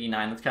up to an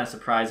 89. That's kind of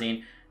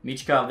surprising.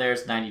 Michkov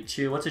there's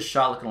 92. What's his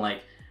shot looking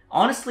like?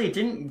 Honestly, it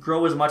didn't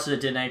grow as much as it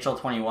did in NHL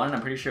 21. And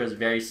I'm pretty sure it was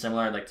very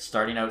similar, like the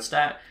starting out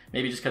stat.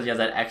 Maybe just because he has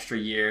that extra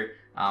year,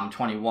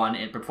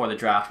 21 before the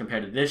draft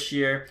compared to this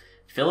year.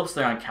 Phillips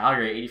there on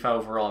Calgary, 85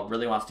 overall.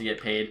 Really wants to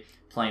get paid.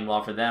 Playing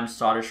well for them.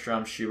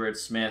 Soderstrom, Schubert,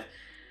 Smith.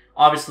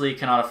 Obviously,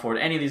 cannot afford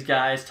any of these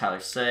guys. Tyler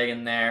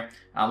Seguin there.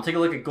 We'll take a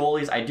look at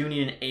goalies. I do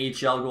need an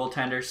AHL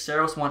goaltender.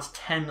 Saros wants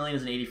 10 million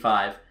as an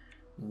 85.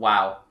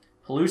 Wow.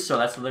 Peluso,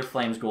 that's the other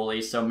Flames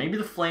goalie. So maybe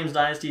the Flames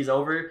dynasty is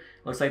over.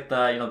 Looks like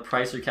the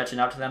price are catching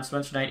up to them.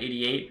 Spencer Knight,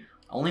 88.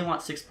 Only want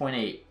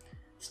 6.8.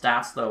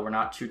 Stats though were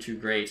not too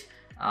great.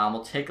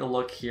 We'll take a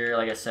look here.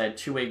 Like I said,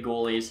 two-way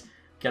goalies.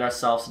 Get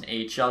ourselves an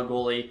AHL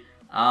goalie.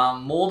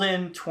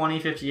 Molden,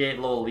 2058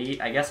 low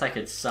elite. I guess I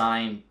could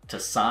sign,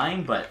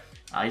 but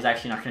he's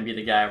actually not going to be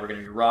the guy we're going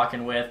to be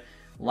rocking with.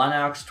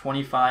 Lennox,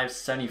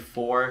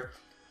 2574.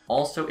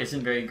 Also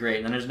isn't very great.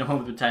 And then there's no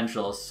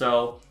potential.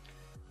 So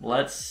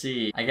let's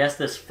see. I guess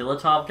this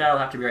Filatov guy will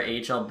have to be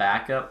our AHL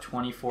backup,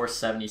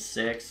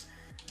 2476.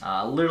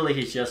 Literally,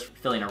 he's just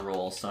filling a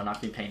role, so not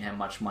going to be paying him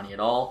much money at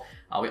all.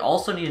 We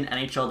also need an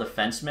NHL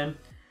defenseman.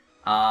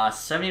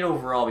 78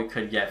 overall we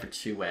could get for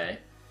two-way.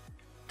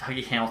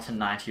 Dougie Hamilton,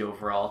 90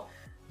 overall.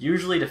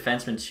 Usually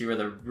defensemen too are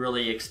the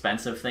really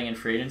expensive thing in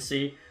free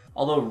agency.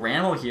 Although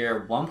Ramo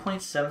here,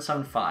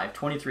 1.775,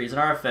 23 is an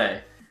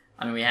RFA.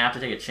 I mean, we have to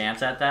take a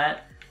chance at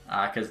that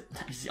because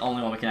he's the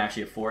only one we can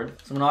actually afford.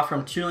 So I'm going to offer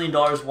him $2 million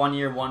 1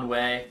 year, one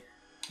way.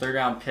 Third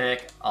round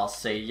pick, I'll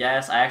say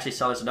yes. I actually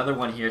saw there's another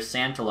one here,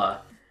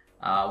 Santala,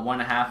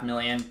 1.5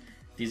 million.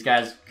 These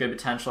guys, good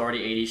potential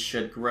already, 80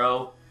 should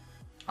grow.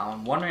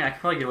 I'm wondering, I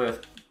could probably get away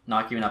with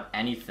not giving up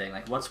anything.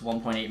 Like, what's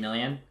 1.8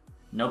 million?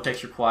 No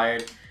picks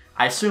required.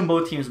 I assume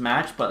both teams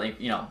match, but like,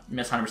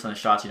 miss 100% of the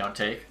shots you don't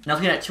take. Now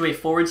looking at two-way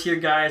forwards here,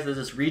 guys. There's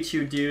this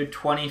Ritu dude,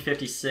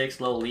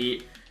 2056, low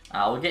elite.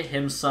 We'll get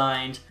him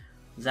signed.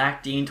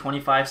 Zach Dean,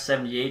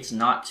 2578,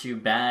 not too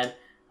bad.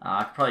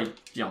 I could probably,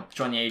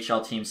 join the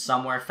AHL team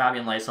somewhere.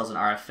 Fabian Lysel's an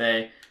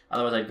RFA.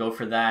 Otherwise, I'd go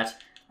for that.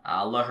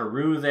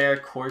 LaHaru there,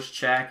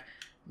 Korschak.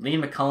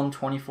 Liam McCullum,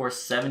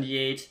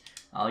 2478.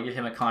 I'll give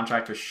him a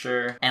contract for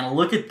sure. And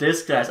look at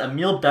this, guys.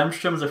 Emil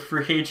Bemstrom's a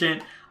free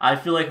agent. I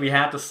feel like we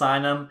have to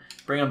sign him,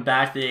 bring him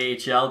back to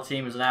the AHL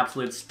team. He's an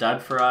absolute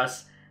stud for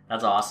us.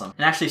 That's awesome.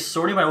 And actually,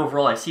 sorting by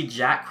overall, I see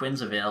Jack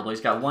Quinn's available. He's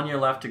got 1 year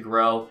left to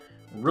grow.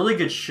 Really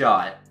good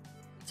shot.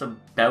 That's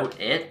about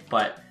it,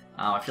 but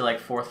I feel like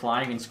fourth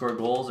line, you can score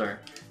goals or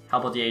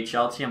help out the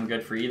AHL team. I'm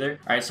good for either.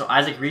 All right, so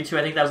Isaac Ritu,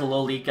 I think that was a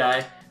low elite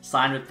guy.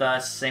 Signed with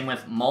us. Same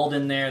with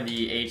Malden there,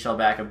 the AHL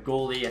backup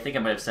goalie. I think I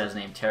might have said his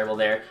name terrible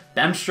there.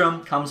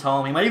 Bemstrom comes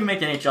home. He might even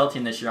make the NHL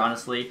team this year,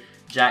 honestly.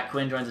 Jack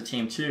Quinn joins the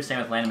team too. Same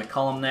with Landon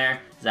McCullum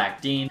there.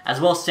 Zach Dean. As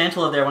well as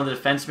Santala there, one of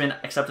the defensemen,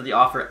 accepted the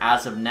offer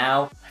as of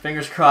now.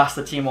 Fingers crossed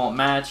the team won't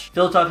match.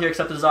 Filatov here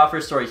accepted his offer.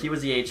 Sorry, he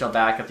was the AHL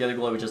backup. The other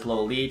goalie was just low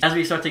elite. As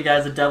we expected,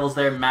 guys, the Devils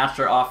there matched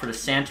our offer to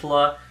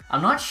Santala.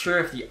 I'm not sure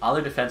if the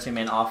other defenseman we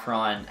made an offer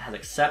on has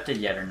accepted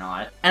yet or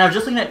not. And I was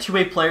just looking at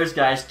two-way players,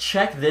 guys.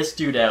 Check this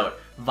dude out.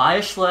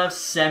 Vyacheslav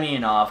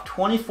Semyonov,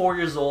 24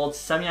 years old,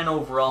 79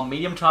 overall,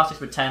 medium toxic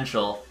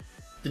potential.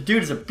 The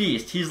dude is a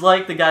beast. He's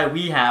like the guy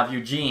we have,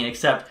 Eugene,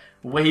 except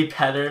way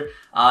better.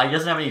 He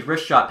doesn't have any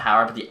wrist shot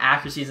power, but the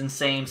accuracy is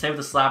insane. Same with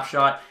the slap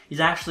shot.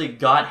 He's actually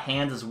got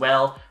hands as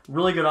well.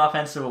 Really good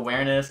offensive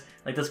awareness.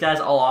 Like, this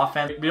guy's all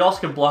offense. But he also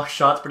can block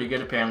shots pretty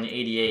good, apparently,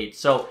 88.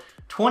 So,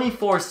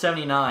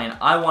 24.79.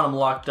 I want him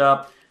locked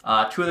up.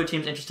 Two other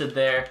teams interested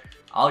there.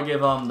 I'll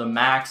give him the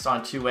max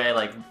on two-way,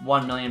 like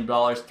 $1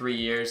 million, 3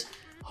 years.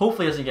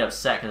 Hopefully he doesn't get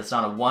upset because it's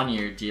not a 1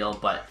 year deal,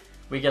 but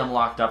we get him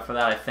locked up for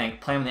that, I think.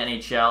 Play him in the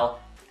NHL,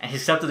 and he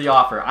accepted the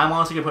offer. I'm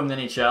honestly going to put him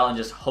in the NHL and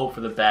just hope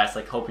for the best.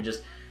 Like, hope he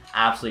just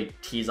absolutely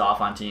tees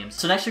off on teams.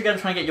 So next we're going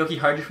to try and get Yoki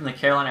Hardy from the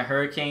Carolina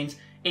Hurricanes.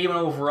 81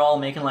 overall,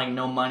 making like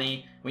no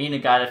money. We need a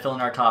guy to fill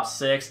in our top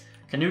 6.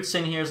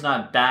 Knutson here is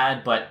not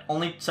bad, but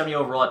only 70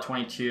 overall at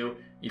 22.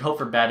 You'd hope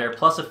for better,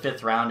 plus a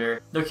 5th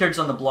rounder. Their characters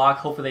on the block,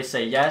 hopefully they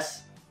say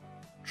yes.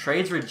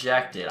 Trades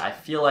rejected. I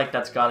feel like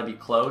that's got to be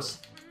close.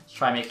 Let's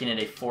try making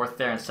it a 4th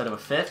there instead of a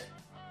 5th.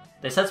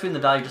 They said swing the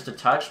value just a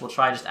touch. We'll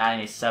try just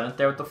adding a 7th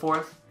there with the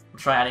 4th. We'll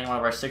try adding one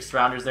of our 6th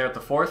rounders there with the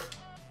 4th.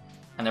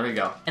 And there we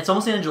go. It's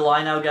almost the end of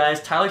July now,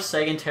 guys. Tyler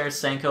Seguin,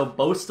 Tarasenko,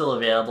 both still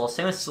available.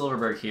 Same with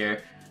Silverberg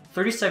here.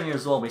 37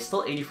 years old, but he's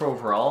still 84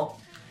 overall.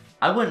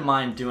 I wouldn't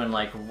mind doing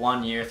like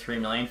 1 year,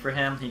 $3 million for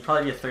him. He'd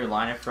probably be a 3rd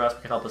liner for us,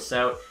 could help us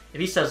out. If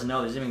he says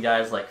no, there's even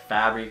guys like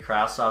Fabry,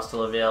 Krasov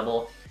still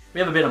available. We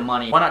have a bit of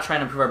money. Why not try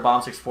and improve our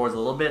bottom 6 forwards a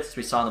little bit, since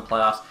we saw in the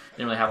playoffs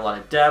didn't really have a lot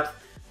of depth.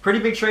 Pretty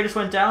big trade just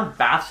went down.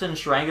 Batherson and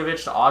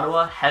Sharangovich to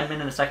Ottawa. Hedman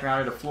in the 2nd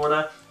rounder to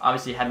Florida.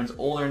 Obviously Hedman's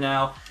older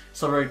now.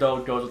 Silverberg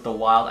though goes with the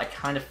Wild. I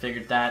kind of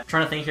figured that. I'm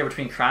trying to think here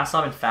between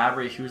Krasov and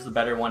Fabry, who's the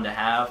better one to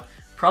have.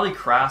 Probably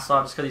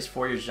Krasov just because he's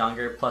 4 years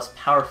younger. Plus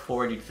power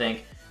forward, you'd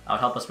think. Would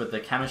help us with the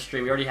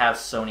chemistry. We already have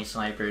Sony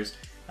snipers,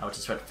 which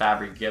is what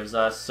Fabry gives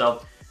us.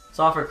 So let's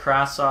offer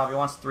Krasov. He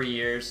wants 3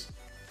 years.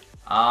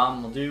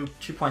 We'll do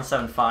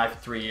 2.75 for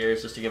 3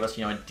 years just to give us,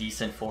 you know, a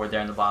decent forward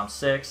there in the bottom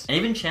 6. And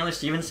even Chandler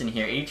Stevenson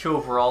here, 82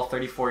 overall,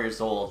 34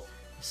 years old.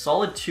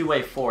 Solid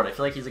two-way forward. I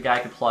feel like he's a guy I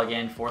could plug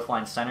in, 4th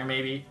line center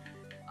maybe.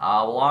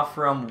 We'll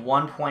offer him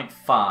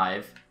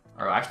 1.5,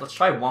 or actually let's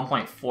try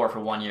 1.4 for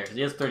 1 year because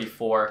he is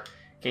 34.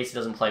 In case he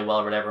doesn't play well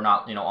or whatever, we're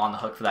not, you know, on the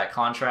hook for that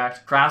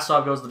contract.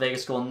 Krasov goes to the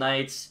Vegas Golden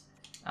Knights.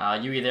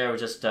 Yui there was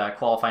just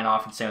qualifying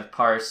off, and same with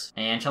Parse.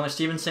 And Chandler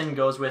Stevenson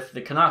goes with the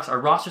Canucks. Our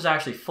roster's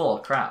actually full.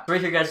 Crap. So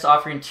right here, guys, just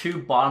offering 2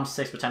 bottom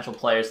 6 potential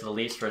players to the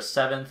Leafs for a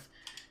 7th.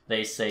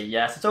 They say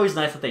yes. It's always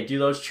nice that they do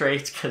those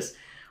trades because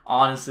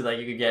honestly, like,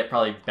 you could get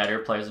probably better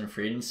players in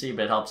free agency,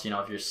 but it helps, you know,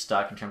 if you're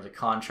stuck in terms of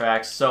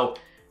contracts. So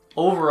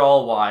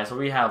overall wise, what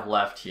do we have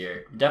left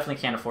here? We definitely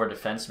can't afford a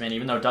defenseman,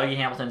 even though Dougie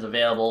Hamilton's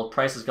available.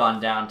 Price has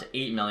gone down to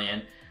 $8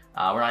 million.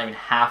 We're not even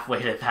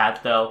halfway to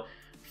that though.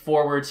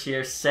 Forwards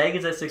here, Seg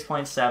is at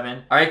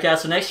 6.7. Alright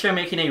guys, so next year I'm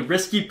making a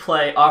risky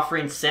play,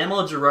 offering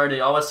Samuel Girard to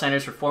the Ottawa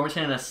Senators for $4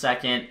 in a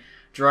 2nd.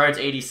 Girard's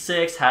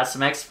 86, has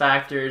some X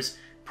factors,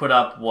 put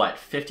up, what,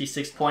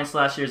 56 points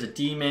last year as a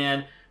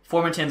D-man.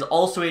 Formanton's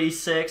also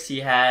 86, he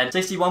had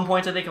 61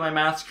 points, I think, if my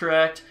math's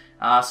correct.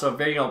 So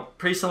very, you know,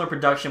 pretty similar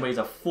production, but he's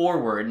a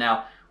forward.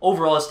 Now,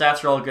 overall, his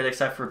stats are all good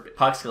except for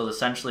puck skills,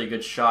 essentially a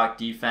good shot,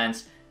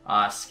 defense,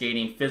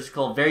 skating,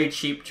 physical. Very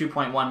cheap,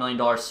 $2.1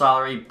 million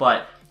salary,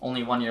 but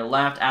only 1 year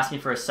left. Asking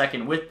for a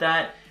 2nd with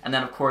that. And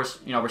then, of course,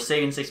 you know, we're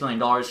saving $6 million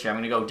here. I'm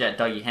going to go get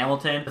Dougie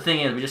Hamilton. The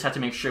thing is, we just have to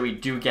make sure we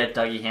do get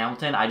Dougie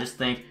Hamilton. I just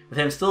think with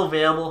him still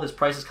available, his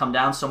price has come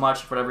down so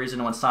much. For whatever reason,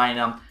 no one's signing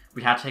him.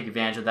 We'd have to take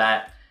advantage of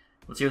that.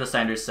 Let's see what the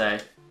Senators say.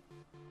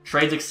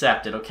 Trades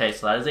accepted. Okay,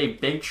 so that is a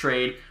big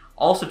trade.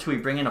 Also, too, we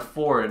bring in a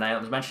forward, and I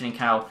was mentioning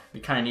how we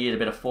kind of needed a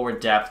bit of forward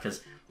depth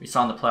because we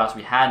saw in the playoffs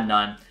we had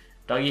none.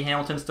 Dougie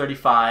Hamilton's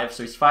 35,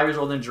 so he's 5 years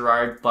older than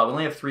Girard, but we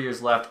only have 3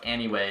 years left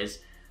anyways.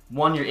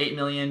 1 year, $8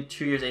 million,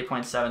 2 years,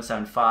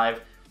 8.775.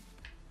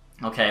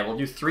 Okay, we'll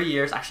do 3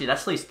 years. Actually,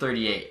 that's at least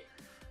 38.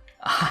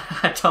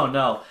 I don't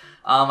know.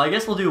 I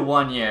guess we'll do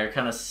 1 year,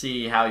 kind of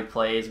see how he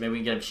plays. Maybe we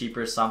can get him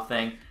cheaper or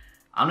something.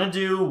 I'm gonna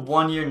do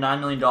 1 year, $9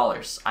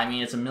 million. I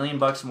mean, it's $1 million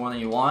more than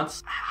he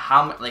wants.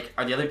 How, like,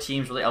 are the other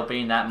teams really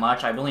outbidding that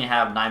much? I only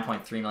have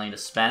 $9.3 million to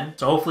spend.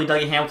 So hopefully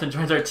Dougie Hamilton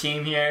joins our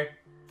team here.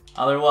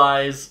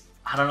 Otherwise,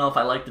 I don't know if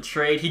I like the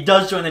trade. He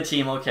does join the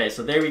team. Okay,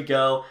 so there we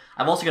go.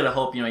 I've also got to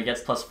hope, you know, he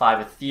gets +5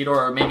 with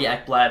Theodore or maybe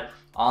Ekblad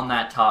on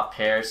that top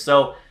pair.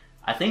 So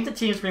I think the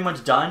team's pretty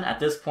much done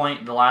at this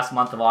point. The last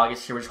month of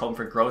August here, we're just hoping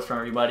for growth from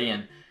everybody,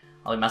 and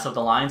I'll mess up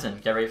the lines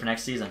and get ready for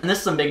next season. And this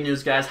is some big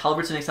news, guys.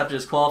 Halverson accepted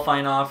his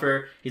qualifying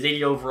offer. He's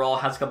 80 overall,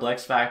 has a couple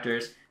X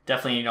factors.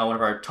 Definitely, you know, one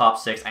of our top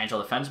 6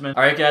 NHL defensemen.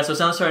 Alright guys, so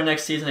it's now the start of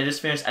next season. I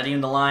just finished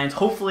editing the lines.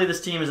 Hopefully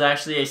this team is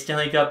actually a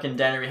Stanley Cup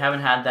contender. We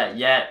haven't had that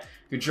yet.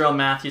 Gaudreau,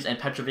 Matthews, and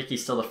Petrovicki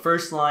still the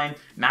first line.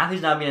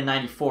 Matthews now being a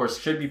 94, so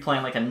should be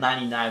playing like a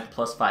 99 with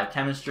 +5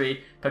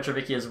 chemistry.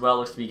 Petrovicki as well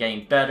looks to be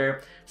getting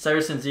better.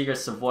 Severson, Ziegler,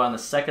 Savoy on the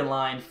second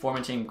line.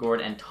 Formanton, Gord,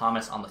 and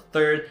Thomas on the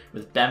third,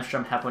 with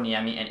Bemstrom,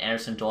 Heponiemi, and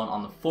Anderson Dolan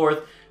on the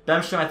fourth.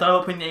 Bemstrom, I thought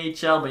about putting in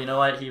the AHL, but you know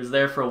what? He was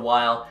there for a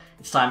while.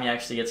 It's time he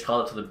actually gets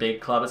called up to the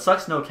big club. It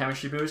sucks no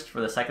chemistry boost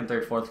for the second,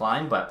 third, fourth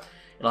line, but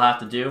it'll have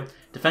to do.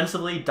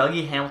 Defensively,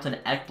 Dougie Hamilton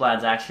and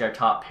Ekblad's actually our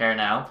top pair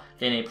now,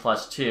 getting a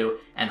 +2,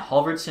 and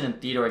Halverson and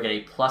Theodore get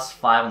a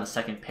 +5 on the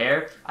second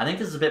pair. I think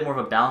this is a bit more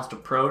of a balanced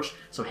approach,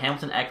 so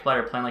Hamilton and Ekblad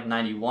are playing like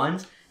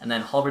 91s, and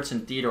then Halverson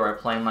and Theodore are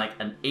playing like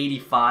an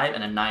 85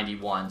 and a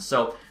 91.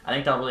 So I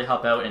think that'll really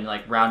help out and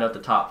like round out the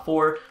top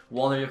 4.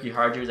 Wallner, Yoki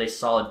Harju is a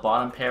solid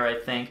bottom pair, I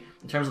think.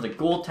 In terms of the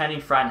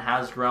goaltending, Fratton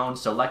has grown,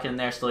 so Lehkonen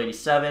there still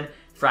 87,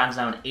 Fratton's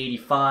now an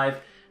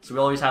 85. So we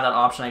always have that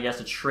option, I guess,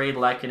 to trade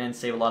Lehkonen,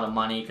 save a lot of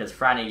money, because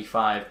Fratton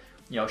 85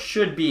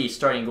 should be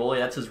starting goalie.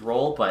 That's his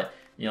role, but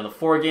the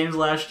 4 games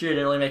last year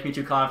didn't really make me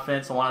too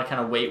confident, so I want to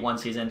kind of wait one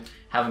season,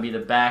 have him be the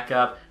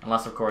backup,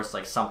 unless, of course,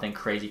 like something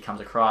crazy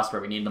comes across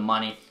where we need the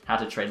money, have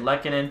to trade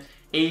Lehkonen.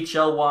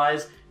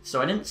 AHL-wise,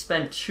 so I didn't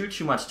spend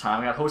too much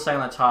time. I got Hosang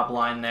on the top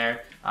line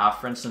there.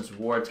 For instance,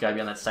 Ward's got to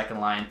be on that second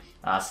line.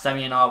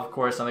 Semyonov, of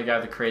course, another guy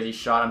with a crazy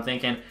shot. I'm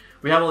thinking,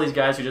 we have all these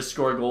guys who just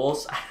score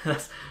goals.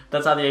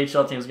 That's how the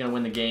AHL team is going to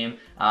win the game.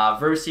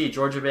 Versi,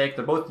 Georgievic,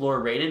 they're both lower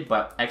rated,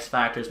 but X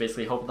factors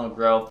basically hoping they'll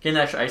grow. Getting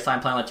an extra ice time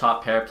playing on the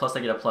top pair, plus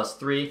they get a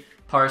 +3.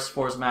 Pars,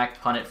 Forsmark,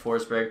 Punnett,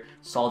 Forsberg,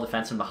 solid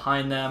defenseman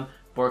behind them.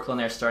 Borklund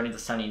there starting to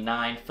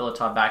 79,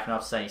 Filatov backing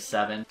up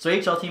 77. So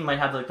AHL team might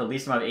have like the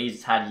least amount of A's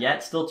it's had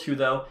yet, still 2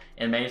 though,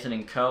 in Mason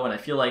and Co. And I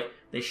feel like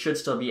they should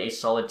still be a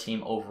solid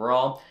team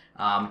overall.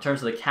 In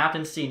terms of the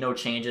captaincy, no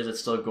changes. It's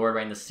still Gord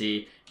wearing the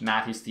C,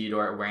 Matthews,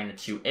 Theodore wearing the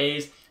 2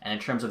 A's. And in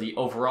terms of the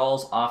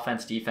overalls,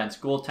 offense, defense,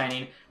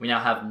 goaltending, we now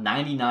have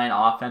 99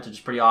 offense, which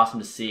is pretty awesome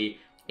to see,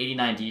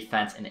 89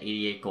 defense, and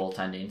 88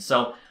 goaltending.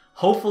 So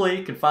hopefully,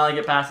 we can finally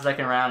get past the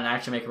second round and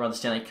actually make a run to the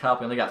Stanley Cup.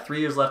 We only got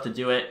 3 years left to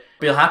do it,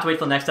 but you'll have to wait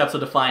till the next episode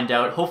to find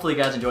out. Hopefully,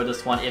 you guys enjoyed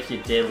this one. If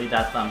you did, leave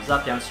that thumbs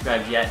up. If you haven't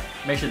subscribed yet,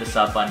 make sure to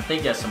sub button.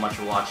 Thank you guys so much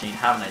for watching.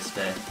 Have a nice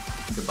day.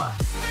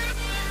 Goodbye.